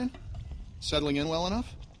 Clementine. Settling in well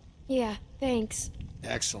enough? Yeah, thanks.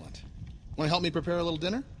 Excellent. Want to help me prepare a little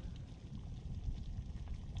dinner?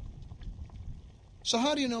 So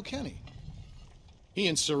how do you know Kenny? He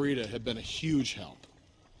and Sarita have been a huge help.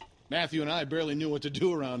 Matthew and I barely knew what to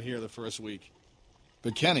do around here the first week.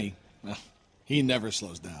 But Kenny, well, he never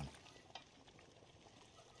slows down.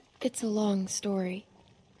 It's a long story.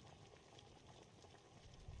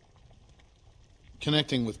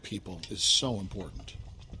 Connecting with people is so important.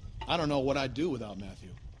 I don't know what I'd do without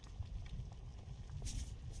Matthew.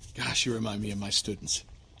 Gosh, you remind me of my students.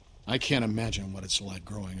 I can't imagine what it's like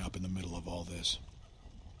growing up in the middle of all this.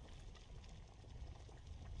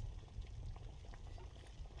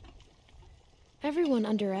 Everyone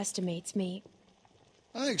underestimates me.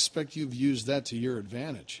 I expect you've used that to your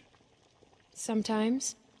advantage.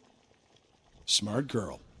 Sometimes. Smart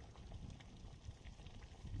girl.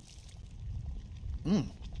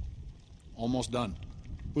 Almost done.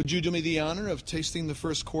 Would you do me the honor of tasting the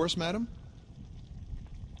first course, madam?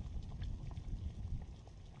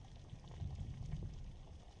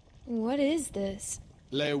 What is this?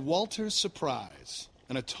 Le Walter Surprise.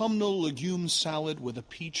 An autumnal legume salad with a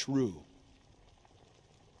peach roux.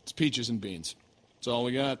 It's peaches and beans. That's all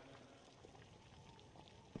we got.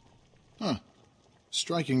 Huh.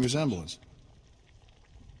 Striking resemblance.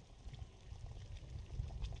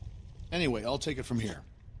 Anyway, I'll take it from here.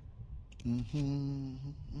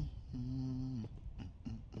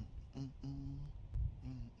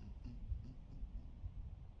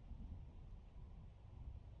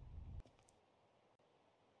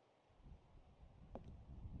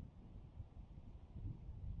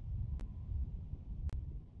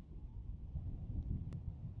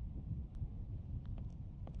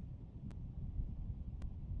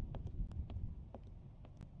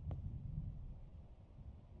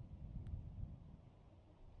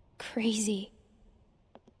 Crazy.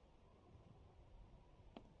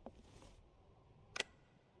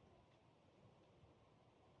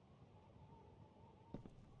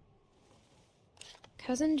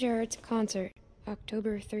 Cousin Jared's concert,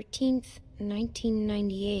 October 13th,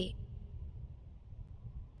 1998.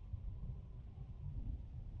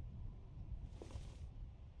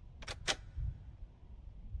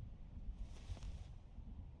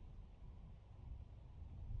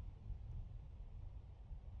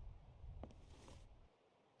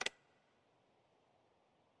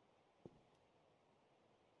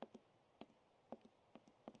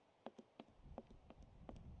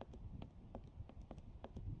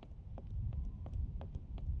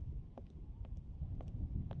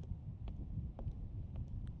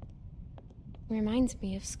 Reminds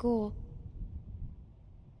me of school.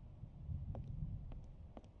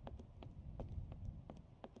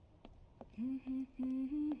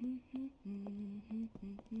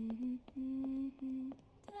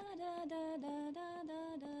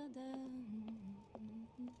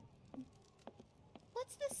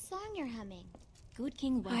 What's this song you're humming? Good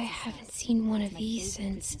King I haven't seen one of these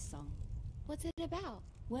since. What's it about?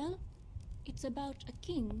 Well, it's about a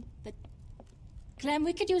king that... Clem,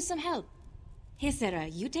 we could use some help. Here, Sarah,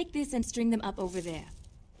 you take this and string them up over there.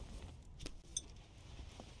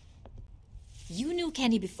 You knew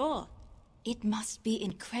Kenny before. It must be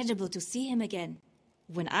incredible to see him again.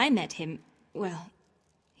 When I met him, well,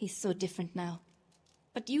 he's so different now.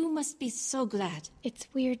 But you must be so glad. It's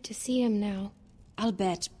weird to see him now. I'll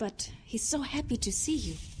bet, but he's so happy to see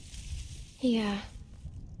you. Yeah.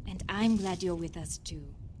 And I'm glad you're with us, too.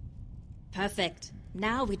 Perfect.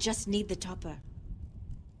 Now we just need the topper.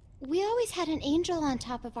 We always had an angel on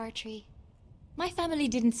top of our tree. My family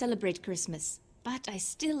didn't celebrate Christmas, but I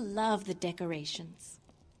still love the decorations.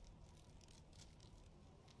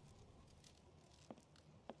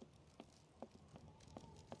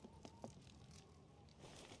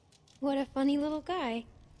 What a funny little guy.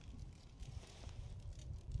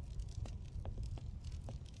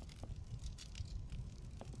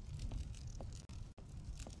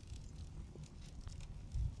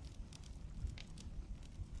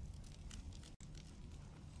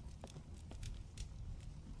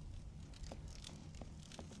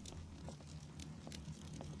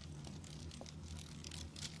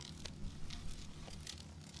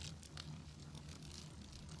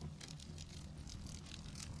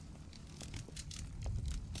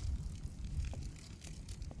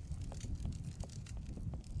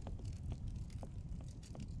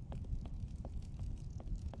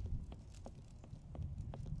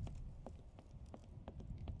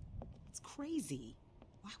 Crazy.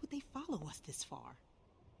 Why would they follow us this far?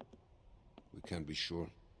 We can't be sure.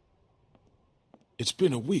 It's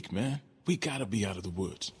been a week, man. We gotta be out of the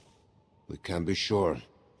woods. We can't be sure.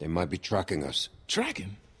 They might be tracking us.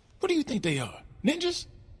 Tracking? What do you think they are? Ninjas?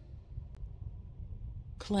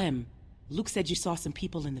 Clem, Luke said you saw some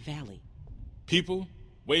people in the valley. People?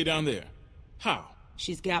 Way down there. How?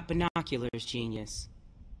 She's got binoculars, genius.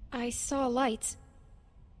 I saw lights.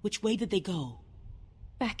 Which way did they go?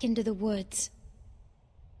 Back into the woods.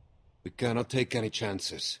 We cannot take any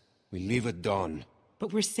chances. We leave at dawn.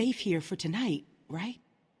 But we're safe here for tonight, right?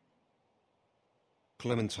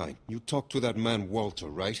 Clementine, you talked to that man Walter,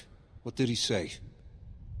 right? What did he say?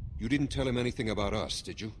 You didn't tell him anything about us,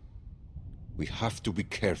 did you? We have to be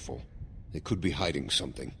careful. They could be hiding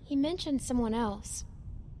something. He mentioned someone else.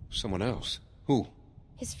 Someone else? Who?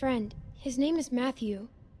 His friend. His name is Matthew.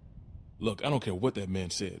 Look, I don't care what that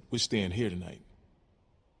man said. We're staying here tonight.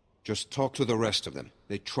 Just talk to the rest of them.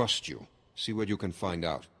 They trust you. See what you can find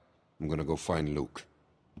out. I'm gonna go find Luke.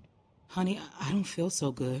 Honey, I don't feel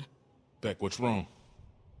so good. Beck, what's wrong?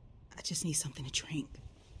 I just need something to drink.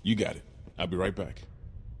 You got it. I'll be right back.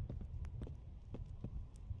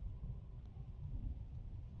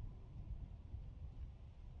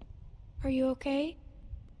 Are you okay?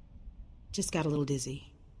 Just got a little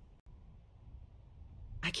dizzy.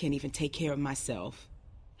 I can't even take care of myself.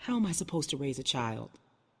 How am I supposed to raise a child?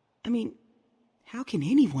 I mean, how can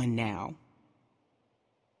anyone now?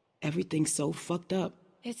 Everything's so fucked up.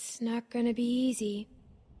 It's not gonna be easy.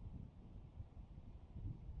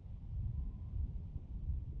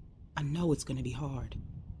 I know it's gonna be hard.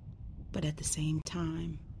 But at the same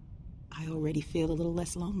time, I already feel a little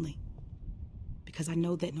less lonely. Because I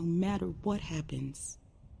know that no matter what happens,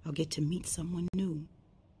 I'll get to meet someone new.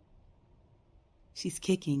 She's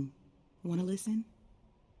kicking. Wanna listen?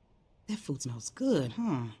 That food smells good,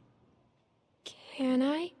 huh? Can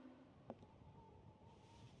I?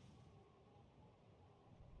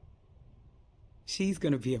 She's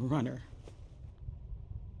gonna be a runner.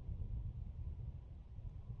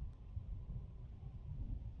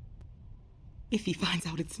 If he finds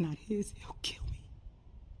out it's not his, he'll kill me.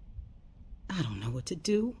 I don't know what to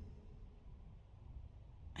do.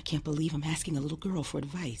 I can't believe I'm asking a little girl for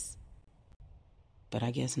advice. But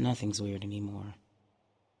I guess nothing's weird anymore.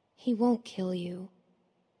 He won't kill you.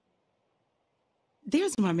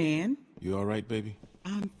 There's my man. You all right, baby?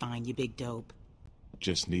 I'm fine, you big dope.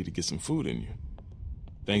 Just need to get some food in you.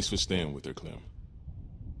 Thanks for staying with her, Clem.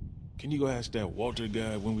 Can you go ask that Walter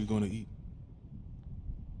guy when we're gonna eat?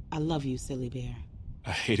 I love you, silly bear.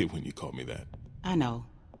 I hate it when you call me that. I know,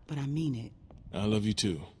 but I mean it. I love you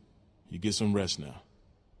too. You get some rest now.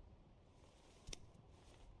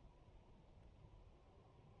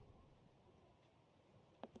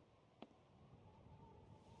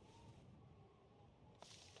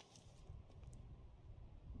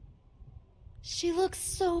 She looks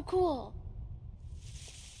so cool.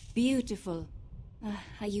 Beautiful.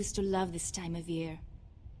 I used to love this time of year.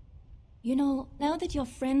 You know, now that your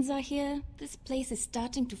friends are here, this place is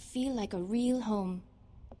starting to feel like a real home.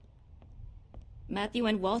 Matthew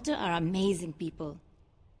and Walter are amazing people.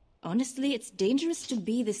 Honestly, it's dangerous to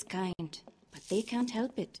be this kind, but they can't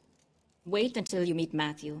help it. Wait until you meet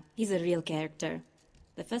Matthew. He's a real character.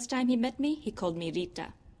 The first time he met me, he called me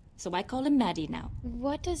Rita. So I call him Maddie now.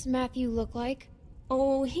 What does Matthew look like?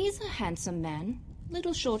 Oh, he's a handsome man.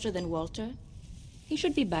 Little shorter than Walter. He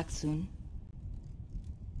should be back soon.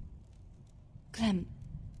 Clem,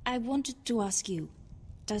 I wanted to ask you,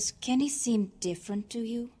 does Kenny seem different to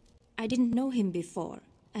you? I didn't know him before,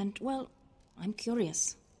 and, well, I'm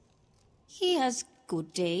curious. He has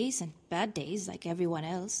good days and bad days like everyone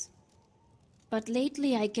else. But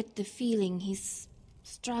lately I get the feeling he's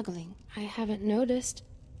struggling. I haven't noticed.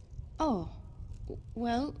 Oh,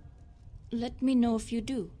 well, let me know if you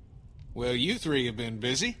do. Well, you three have been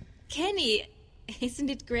busy. Kenny, isn't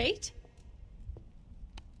it great?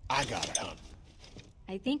 I got it, hon.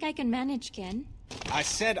 I think I can manage, Ken. I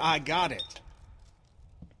said I got it.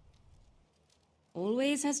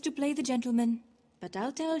 Always has to play the gentleman. But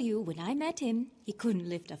I'll tell you, when I met him, he couldn't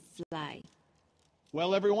lift a fly.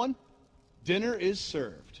 Well, everyone, dinner is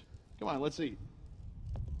served. Come on, let's eat.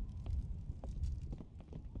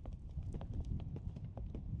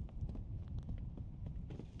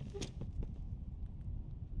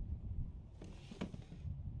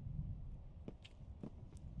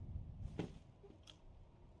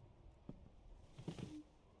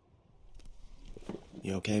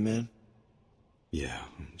 You okay, man? Yeah,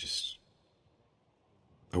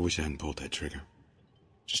 I wish I hadn't pulled that trigger.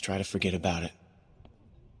 Just try to forget about it.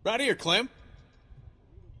 Right here, Clem.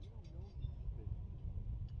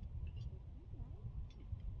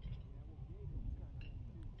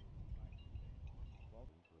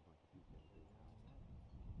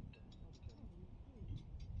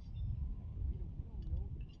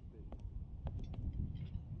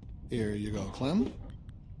 Here you go, Clem.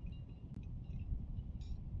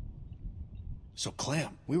 So,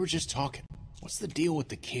 Clem, we were just talking. What's the deal with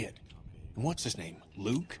the kid? And what's his name?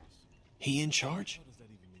 Luke? He in charge?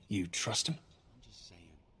 You trust him?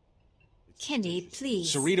 Kenny,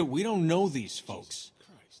 please. Sarita, we don't know these folks.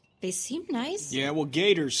 They seem nice. Yeah, well,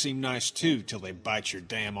 gators seem nice too, till they bite your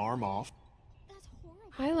damn arm off.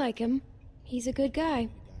 I like him. He's a good guy.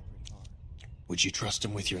 Would you trust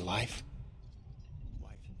him with your life?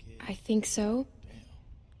 I think so.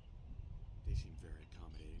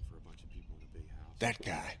 That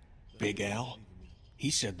guy, Big Al,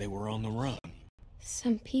 he said they were on the run.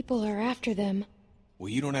 Some people are after them. Well,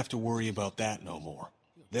 you don't have to worry about that no more.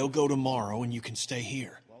 They'll go tomorrow and you can stay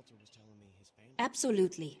here.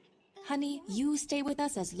 Absolutely. Honey, you stay with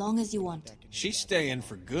us as long as you want. She's staying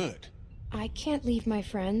for good. I can't leave my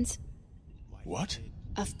friends. What?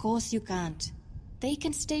 Of course you can't. They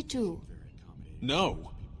can stay too.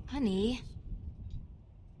 No. Honey.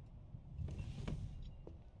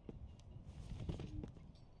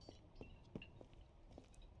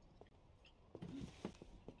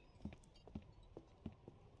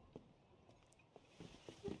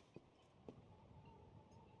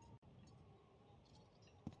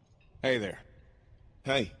 Hey there.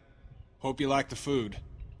 Hey. Hope you like the food.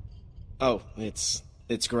 Oh, it's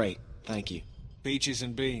great. Thank you. Peaches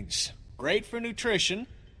and beans. Great for nutrition.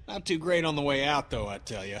 Not too great on the way out, though, I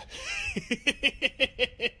tell you.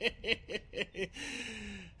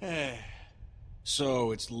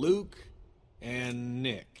 So, it's Luke and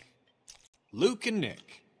Nick. Luke and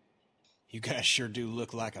Nick. You guys sure do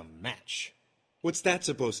look like a match. What's that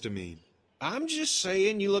supposed to mean? I'm just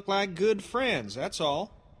saying you look like good friends, that's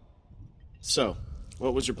all. So,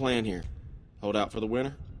 what was your plan here? Hold out for the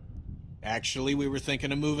winter? Actually, we were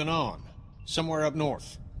thinking of moving on. Somewhere up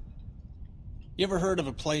north. You ever heard of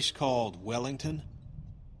a place called Wellington?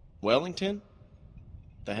 Wellington?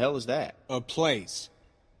 The hell is that? A place.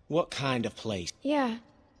 What kind of place? Yeah.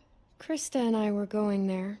 Krista and I were going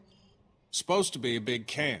there. Supposed to be a big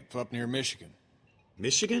camp up near Michigan.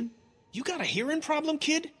 Michigan? You got a hearing problem,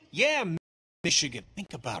 kid? Yeah, Michigan.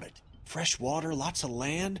 Think about it. Fresh water, lots of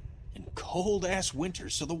land, and cold-ass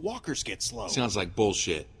winters so the walkers get slow. Sounds like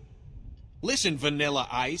bullshit. Listen, Vanilla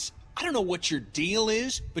Ice, I don't know what your deal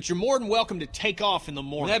is, but you're more than welcome to take off in the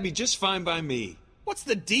morning. That'd be just fine by me. What's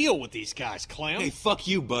the deal with these guys, Clem? Hey, fuck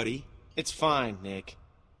you, buddy. It's fine, Nick.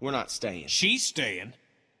 We're not staying. She's staying.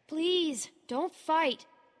 Please, don't fight.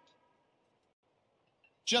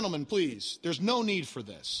 Gentlemen, please, there's no need for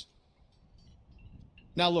this.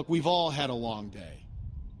 Now look, we've all had a long day.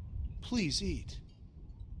 Please eat.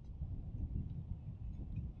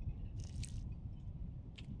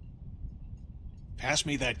 Pass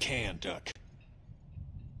me that can, Duck.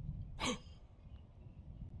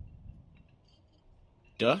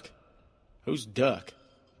 Duck? Who's Duck?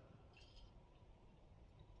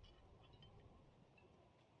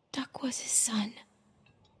 Duck was his son.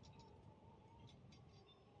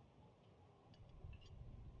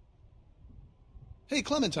 Hey,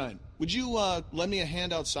 Clementine, would you, lend me a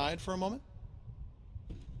hand outside for a moment?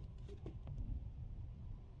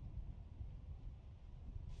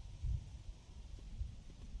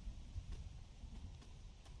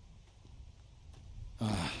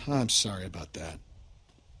 I'm sorry about that.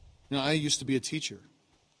 You know, I used to be a teacher,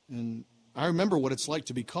 and I remember what it's like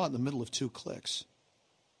to be caught in the middle of two cliques.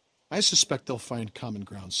 I suspect they'll find common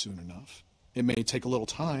ground soon enough. It may take a little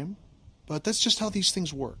time, but that's just how these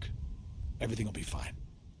things work. Everything will be fine.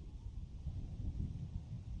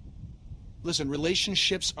 Listen,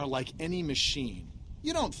 relationships are like any machine.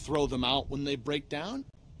 You don't throw them out when they break down.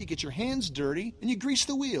 You get your hands dirty, and you grease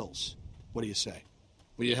the wheels. What do you say?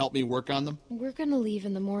 Will you help me work on them? We're gonna leave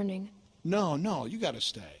in the morning. No, you gotta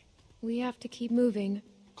stay. We have to keep moving.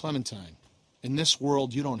 Clementine, in this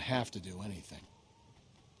world, you don't have to do anything.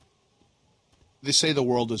 They say the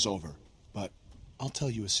world is over, but I'll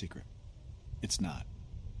tell you a secret. It's not.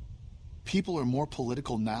 People are more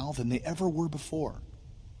political now than they ever were before.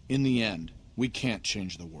 In the end, we can't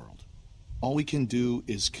change the world. All we can do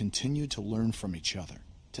is continue to learn from each other,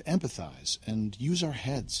 to empathize, and use our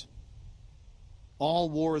heads.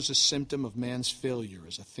 All war is a symptom of man's failure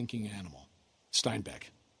as a thinking animal.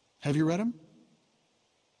 Steinbeck. Have you read him?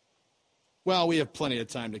 Well, we have plenty of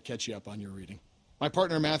time to catch you up on your reading. My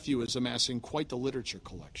partner Matthew is amassing quite the literature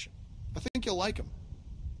collection. I think you'll like him.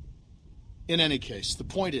 In any case, the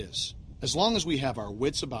point is, as long as we have our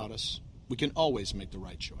wits about us, we can always make the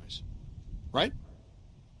right choice. Right?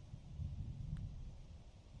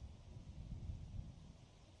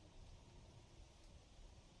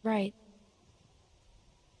 Right.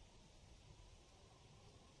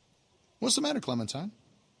 What's the matter, Clementine?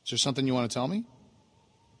 Is there something you want to tell me?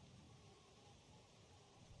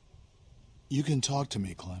 You can talk to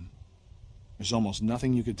me, Clem. There's almost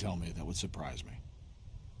nothing you could tell me that would surprise me.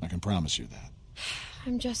 I can promise you that.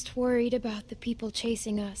 I'm just worried about the people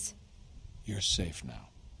chasing us. You're safe now.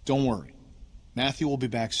 Don't worry. Matthew will be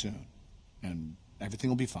back soon, and everything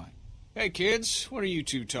will be fine. Hey, kids, what are you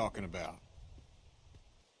two talking about?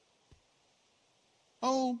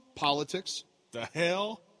 Oh, politics. The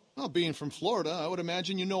hell? Well, being from Florida, I would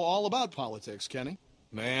imagine you know all about politics, Kenny.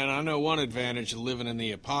 Man, I know one advantage of living in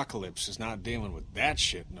the apocalypse is not dealing with that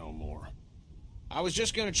shit no more. I was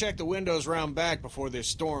just gonna check the windows round back before this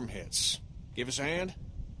storm hits. Give us a hand?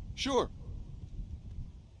 Sure.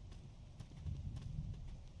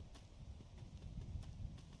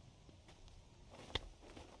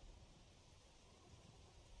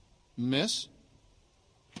 Miss?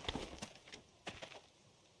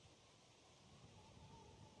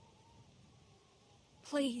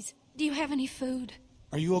 Please, do you have any food?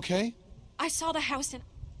 Are you okay? I saw the house and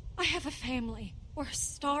I have a family. We're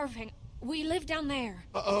starving. We live down there.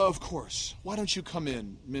 Of course. Why don't you come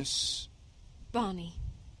in, Miss... Bonnie.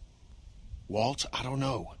 Walt, I don't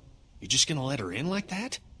know. You just gonna let her in like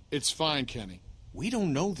that? It's fine, Kenny. We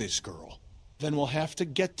don't know this girl. Then we'll have to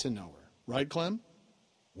get to know her. Right, Clem?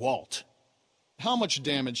 Walt. How much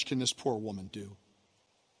damage can this poor woman do?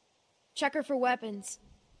 Check her for weapons.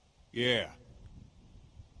 Yeah.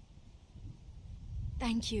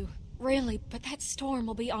 Thank you. Really, but that storm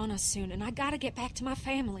will be on us soon, and I gotta get back to my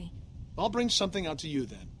family. I'll bring something out to you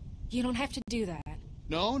then. You don't have to do that.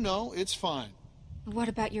 No, it's fine. What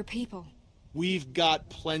about your people? We've got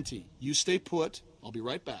plenty. You stay put. I'll be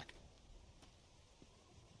right back.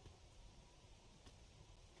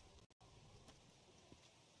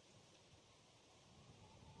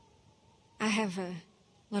 I have a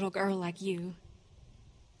little girl like you.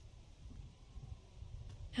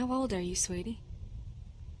 How old are you, sweetie?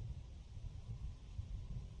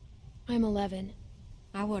 I'm 11.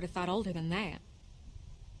 I would have thought older than that.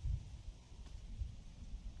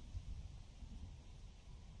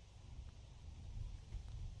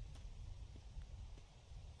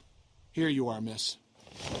 Here you are, miss.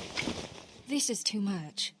 This is too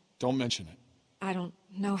much. Don't mention it. I don't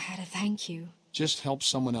know how to thank you. Just help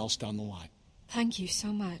someone else down the line. Thank you so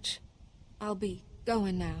much. I'll be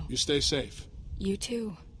going now. You stay safe. You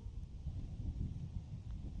too.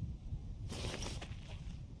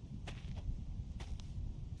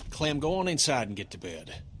 Clem, go on inside and get to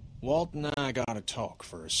bed. Walt and I gotta talk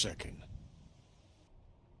for a second.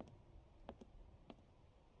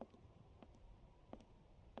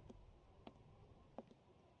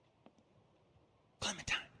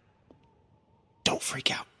 Clementine, don't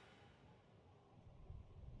freak out.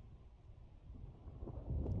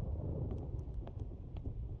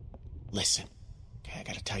 Listen, okay, I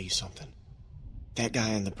gotta tell you something. That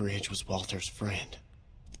guy on the bridge was Walter's friend.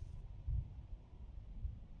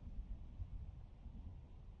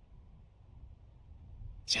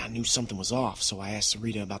 See, I knew something was off, so I asked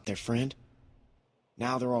Sarita about their friend.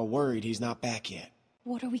 Now they're all worried he's not back yet.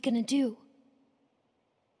 What are we gonna do?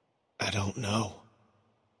 I don't know.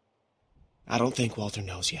 I don't think Walter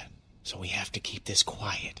knows yet, so we have to keep this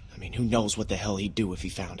quiet. I mean, who knows what the hell he'd do if he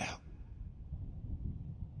found out.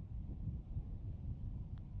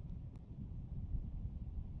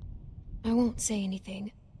 I won't say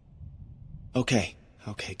anything. Okay,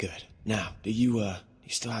 good. Now, do you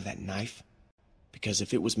still have that knife? Because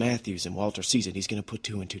if it was Matthews and Walter sees it, he's gonna put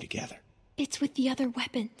two and two together. It's with the other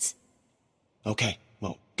weapons. Okay,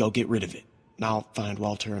 well, go get rid of it. And I'll find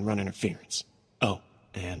Walter and run interference. Oh,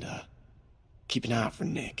 and, keep an eye out for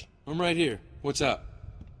Nick. I'm right here. What's up?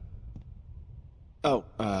 Oh,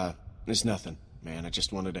 there's nothing, man. I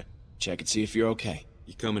just wanted to check and see if you're okay.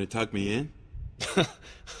 You coming to tuck me in?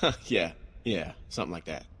 Yeah, something like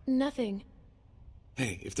that. Nothing.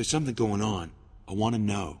 Hey, if there's something going on, I want to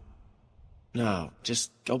know. No,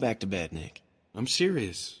 just go back to bed, Nick. I'm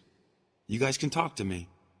serious. You guys can talk to me.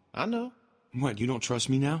 I know. What, you don't trust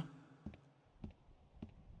me now?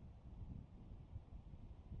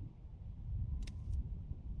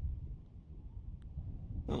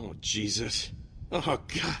 Oh, Jesus. Oh,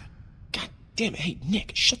 God. God damn it. Hey,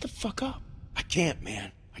 Nick, shut the fuck up. I can't,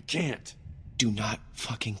 man. I can't. Do not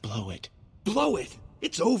fucking blow it. Blow it?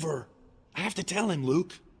 It's over. I have to tell him,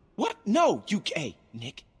 Luke. What? No, hey,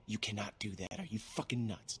 Nick, you cannot do that. Are you fucking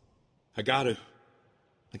nuts? I gotta.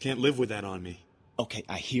 I can't live with that on me. Okay,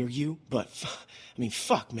 I hear you, but,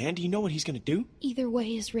 fuck, man. Do you know what he's gonna do? Either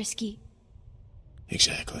way is risky.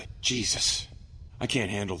 Exactly. Jesus. I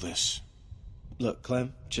can't handle this. Look,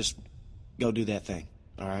 Clem, just go do that thing,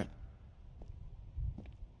 all right?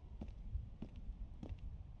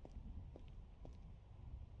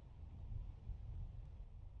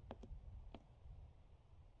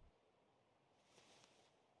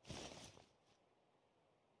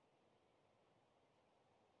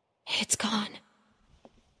 It's gone.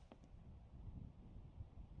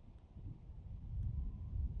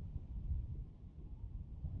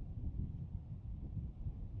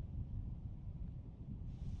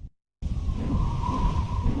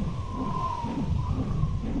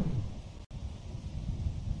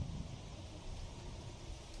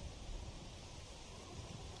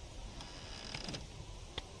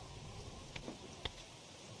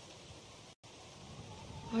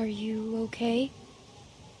 Are you okay?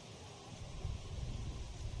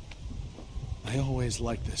 I always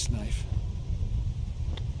liked this knife.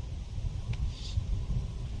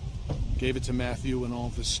 Gave it to Matthew when all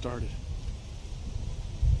of this started.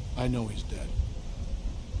 I know he's dead.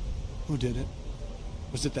 Who did it?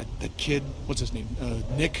 Was it that kid? What's his name?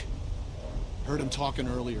 Nick? Heard him talking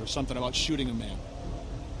earlier, something about shooting a man.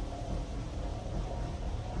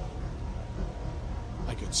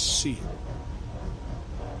 I could see it.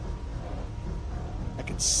 I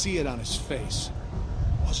could see it on his face.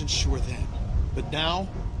 Wasn't sure then, but now...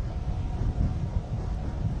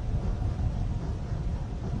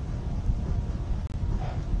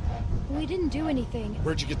 We didn't do anything.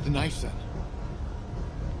 Where'd you get the knife then?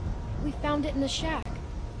 We found it in the shack.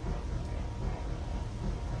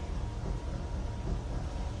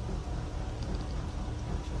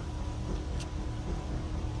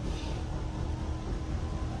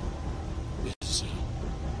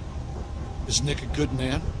 Is Nick a good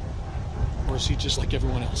man? Or is he just like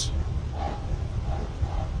everyone else?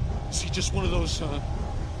 Is he just one of those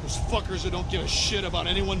fuckers that don't give a shit about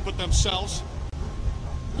anyone but themselves?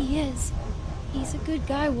 He is. He's a good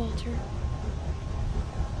guy, Walter.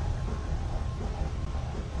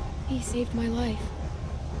 He saved my life.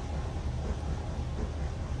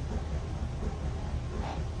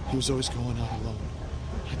 He was always going out alone.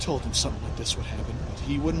 I told him something like this would happen, but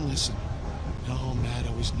he wouldn't listen. No, Matt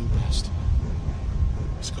always knew best.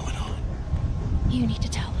 What's going on? You need to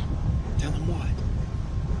tell him. Tell him what?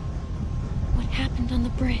 What happened on the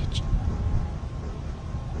bridge.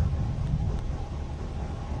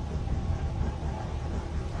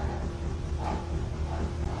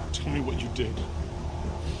 Tell me what you did.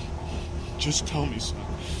 Just tell me, son.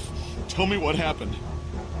 Tell me what happened.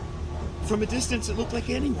 From a distance, it looked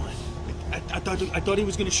like anyone. I thought he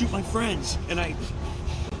was going to shoot my friends, and I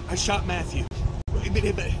shot Matthew.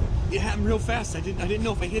 It happened real fast. I didn't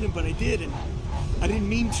know if I hit him, but I did, and I didn't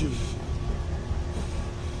mean to.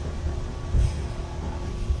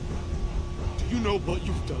 Do you know what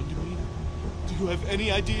you've done to me? Do you have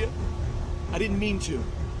any idea? I didn't mean to.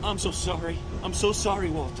 I'm so sorry. I'm so sorry,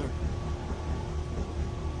 Walter.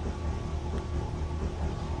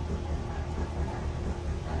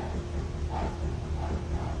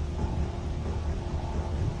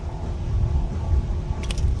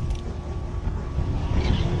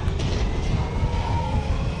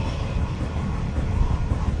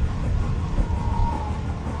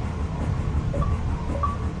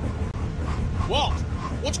 Walt,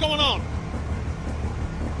 what's going on?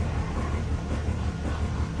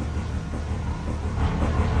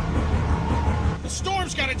 The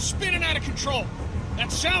storm's got it spinning out of control. That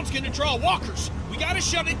sound's gonna draw walkers. We gotta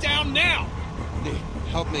shut it down now. Nick,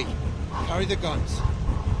 help me. Carry the guns.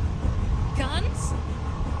 Guns?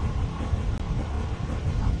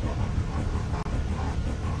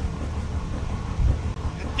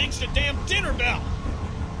 That thing's the damn dinner bell.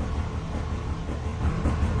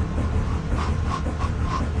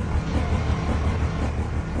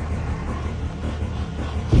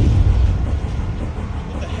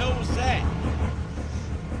 What the hell was that?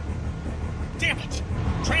 Damn it!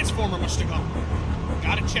 Transformer must have gone.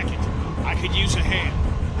 Gotta check it. I could use a hand.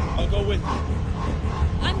 I'll go with you.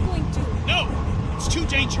 I'm going to. No! It's too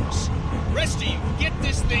dangerous. The rest of you, get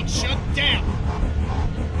this thing shut down.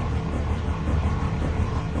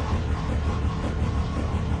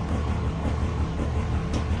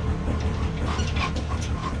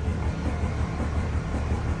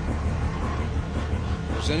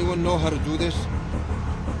 Does anyone know how to do this?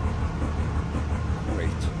 Great.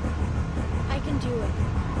 I can do it.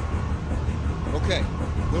 Okay,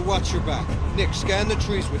 we'll watch your back. Nick, scan the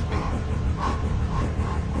trees with me.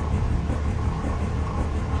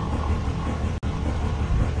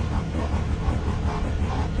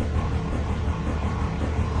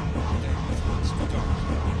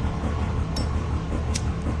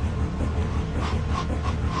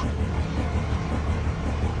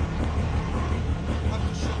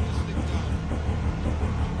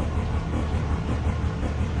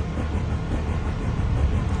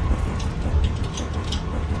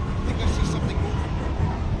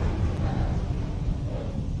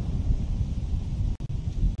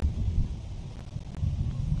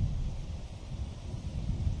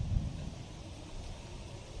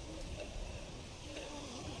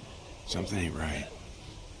 Something ain't right.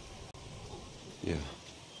 Yeah.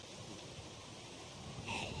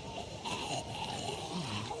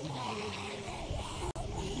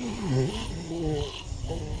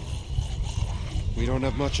 We don't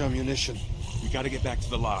have much ammunition. We gotta get back to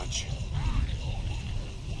the lodge.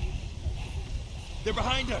 They're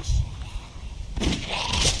behind us!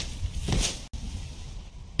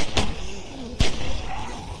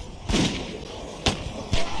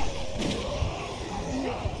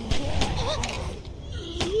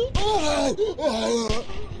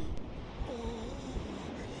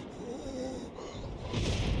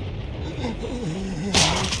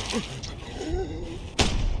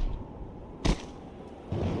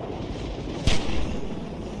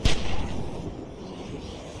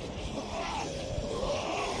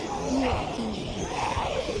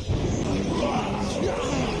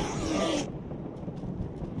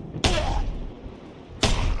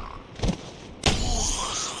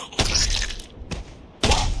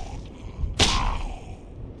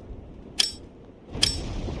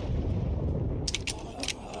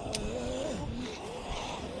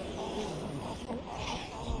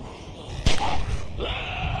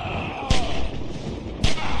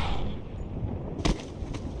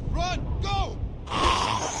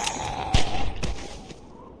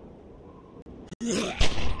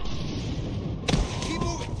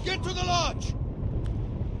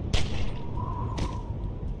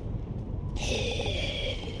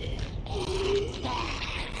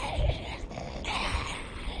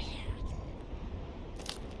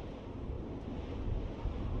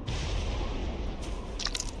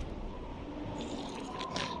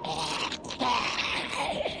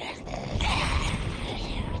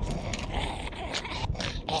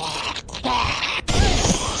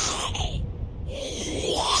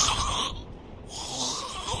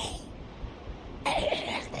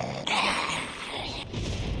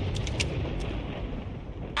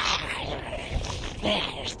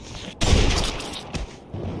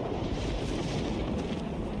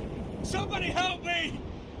 Somebody help me!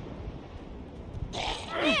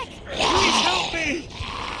 Please help me!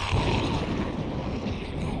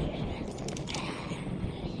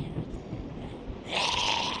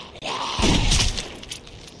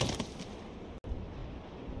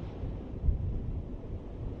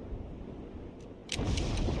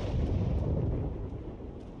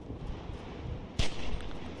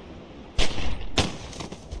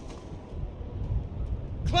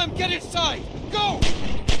 Clem, get inside! Go!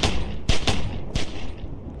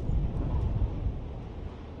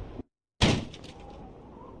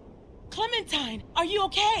 Clementine, are you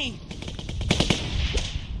okay?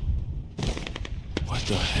 What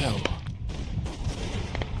the hell?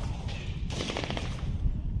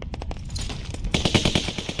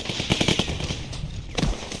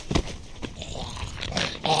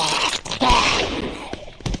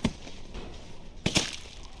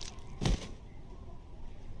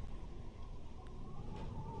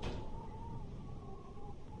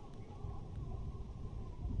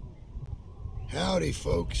 Howdy,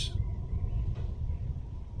 folks.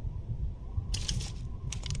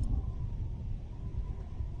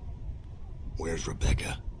 Where's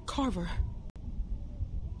Rebecca? Carver.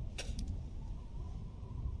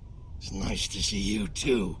 It's nice to see you,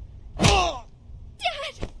 too. Oh!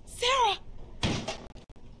 Dad! Sarah!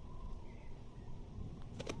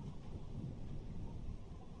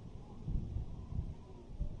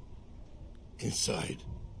 Inside.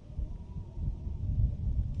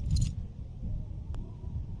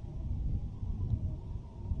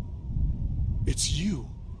 It's you.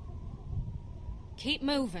 Keep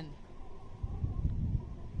moving.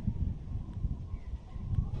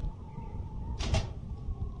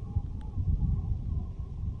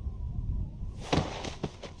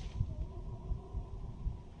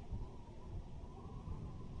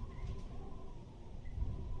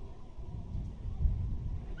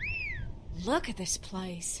 Look at this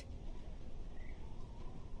place.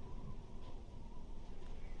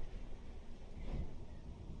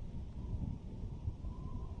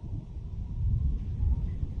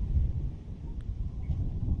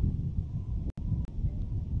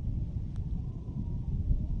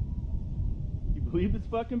 You believe this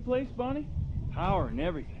fucking place, Bonnie? Power and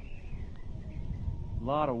everything. A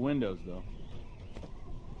lot of windows, though.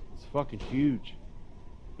 It's fucking huge.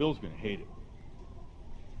 Bill's gonna hate it.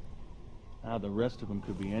 Now the rest of them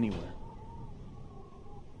could be anywhere.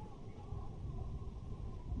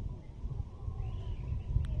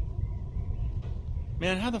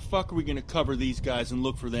 Man, how the fuck are we gonna cover these guys and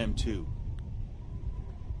look for them too?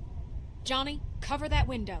 Johnny, cover that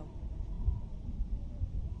window.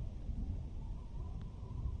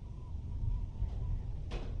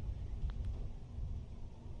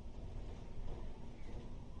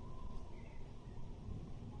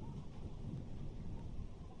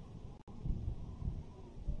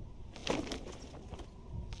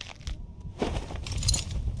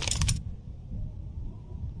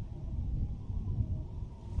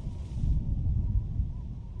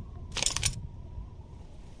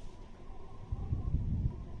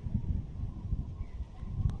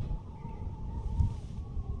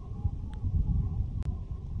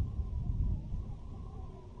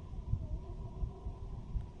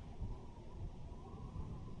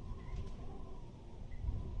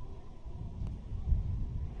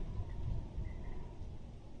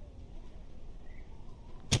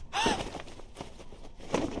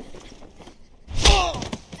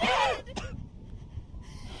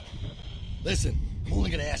 Listen, I'm only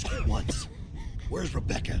gonna ask you once. Where's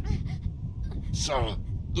Rebecca? Sarah,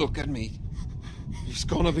 look at me. It's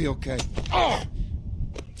gonna be okay. Oh!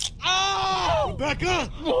 Oh! Rebecca!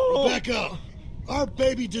 Rebecca! Our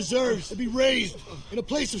baby deserves to be raised in a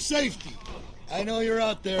place of safety. I know you're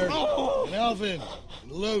out there. And Alvin,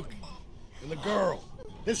 and Luke, and the girl.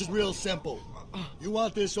 This is real simple. You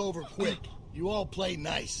want this over quick. You all play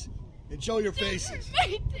nice. And show your faces.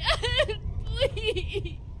 My dad,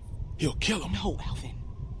 please. He'll kill him. No, Alvin.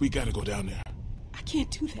 We gotta go down there. I can't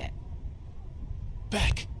do that.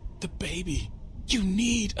 Beck, the baby. You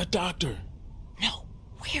need a doctor. No.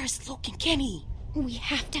 Where's Luke and Kenny? We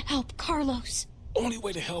have to help Carlos. Only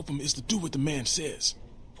way to help him is to do what the man says.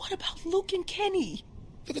 What about Luke and Kenny?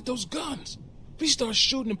 Look at those guns. If we start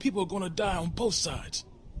shooting and people are gonna die on both sides.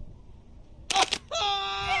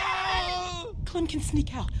 Clem can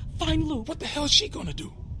sneak out. Find Luke. What the hell's she gonna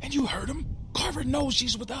do? And you heard him. Carver knows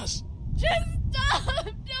she's with us. Just stop!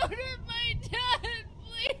 Don't hurt my dad,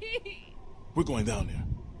 please! We're going down there.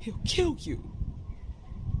 He'll kill you.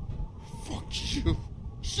 Fuck you.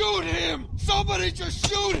 Shoot him! Somebody just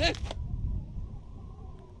shoot him!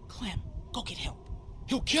 Clem, go get help.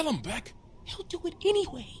 He'll kill him, Beck. He'll do it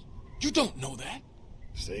anyway. You don't know that.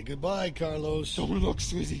 Say goodbye, Carlos. Don't look,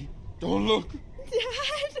 sweetie. Don't look.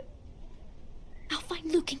 Dad! I'll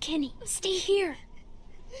find Luke and Kenny. Stay here.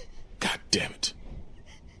 God damn it.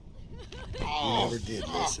 You never did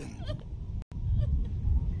listen.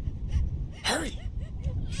 Hurry!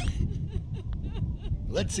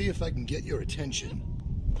 Let's see if I can get your attention.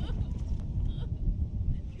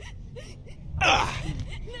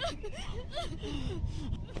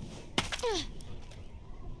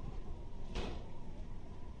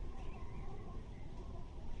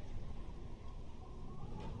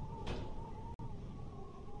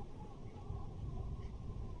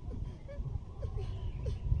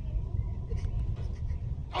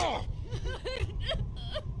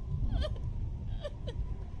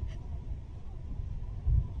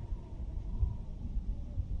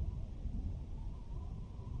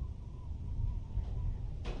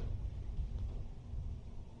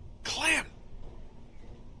 Clem!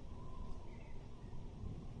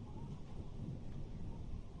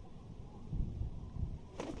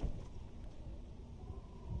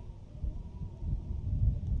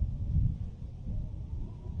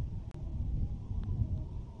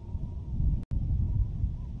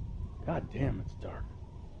 God damn, it's dark.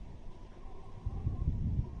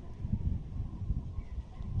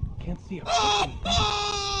 Can't see a fucking thing.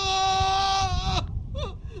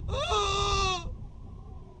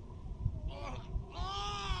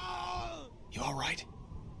 You all right?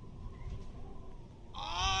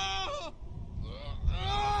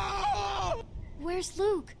 Where's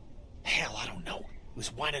Luke? Hell, I don't know. He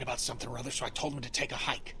was whining about something or other, so I told him to take a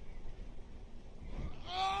hike.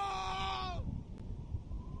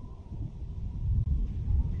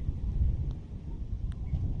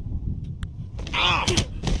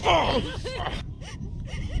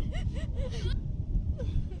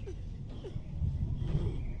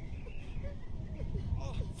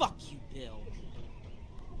 Fuck you, Bill.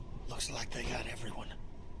 Looks like they got everyone.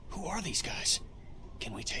 Who are these guys?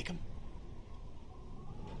 Can we take them?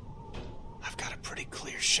 I've got a pretty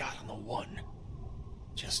clear shot on the one.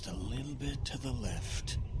 Just a little bit to the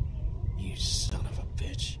left. You son of a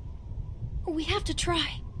bitch. We have to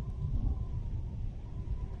try.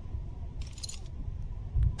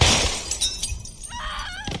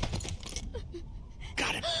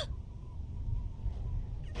 Got him.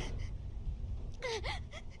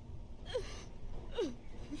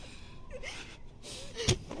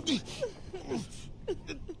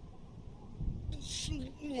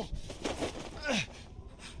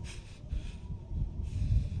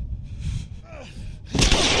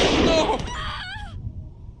 No!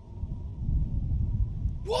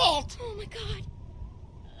 Walt! Oh my God.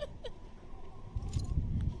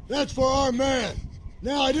 That's for our man.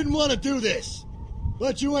 Now, I didn't want to do this,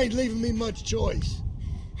 but you ain't leaving me much choice.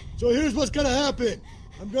 So here's what's gonna happen.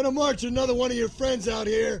 I'm gonna march another one of your friends out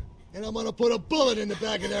here, and I'm gonna put a bullet in the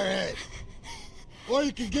back of their head. Or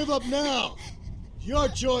you can give up now. It's your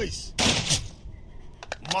choice.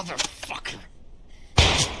 Motherfucker.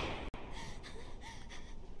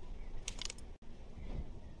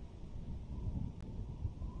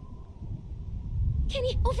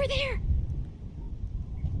 Kenny, over there.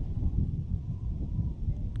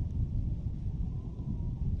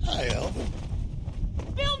 Hi, Alvin.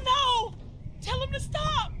 Bill, no! Tell him to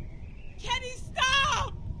stop! Kenny,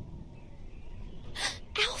 stop!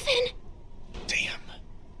 Alvin! Damn.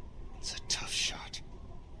 It's a tough shot.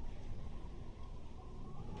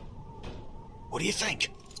 What do you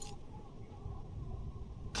think?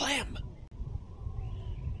 Clem!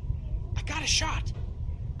 I got a shot.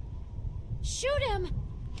 Shoot him!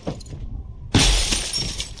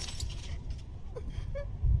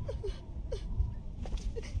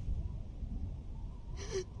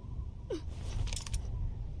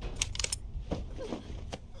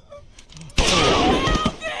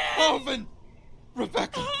 Alvin!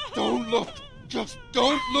 Rebecca, don't look. Just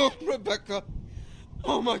don't look, Rebecca.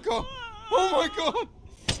 Oh my God. Oh my God.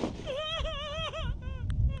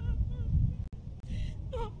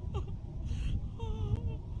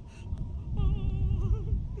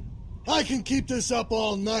 I can keep this up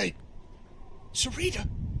all night. Sarita!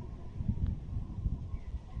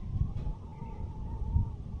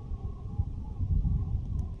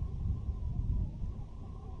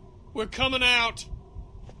 We're coming out.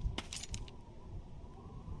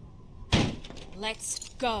 Let's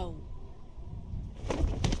go.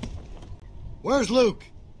 Where's Luke?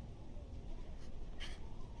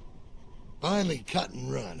 Finally cut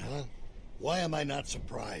and run, huh? Why am I not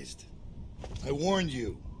surprised? I warned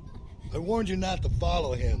you. I warned you not to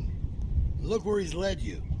follow him. Look where he's led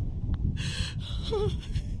you.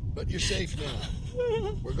 But you're safe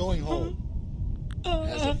now. We're going home.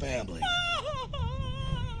 As a family.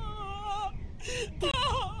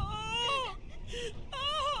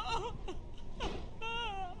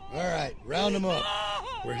 All right, round them up.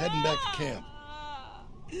 We're heading back to camp.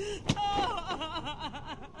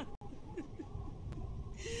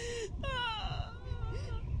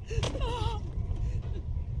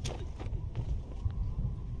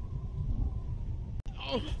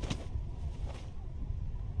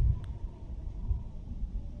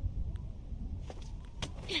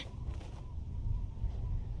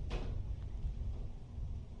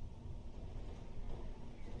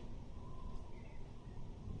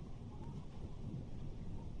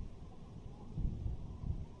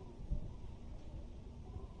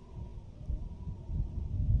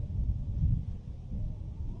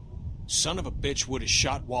 Son of a bitch would have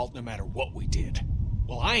shot Walt no matter what we did.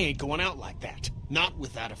 Well, I ain't going out like that. Not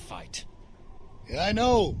without a fight. Yeah, I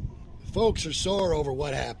know. The folks are sore over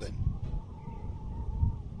what happened.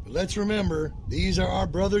 But let's remember, these are our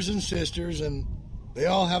brothers and sisters, and they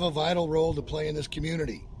all have a vital role to play in this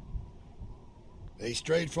community. They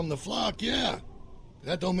strayed from the flock, yeah.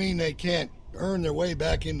 That don't mean they can't earn their way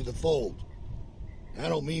back into the fold. I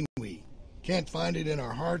don't mean we can't find it in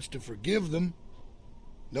our hearts to forgive them,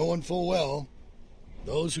 knowing full well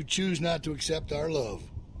those who choose not to accept our love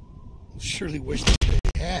will surely wish that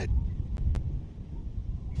they had.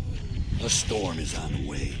 A storm is on the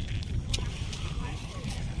way.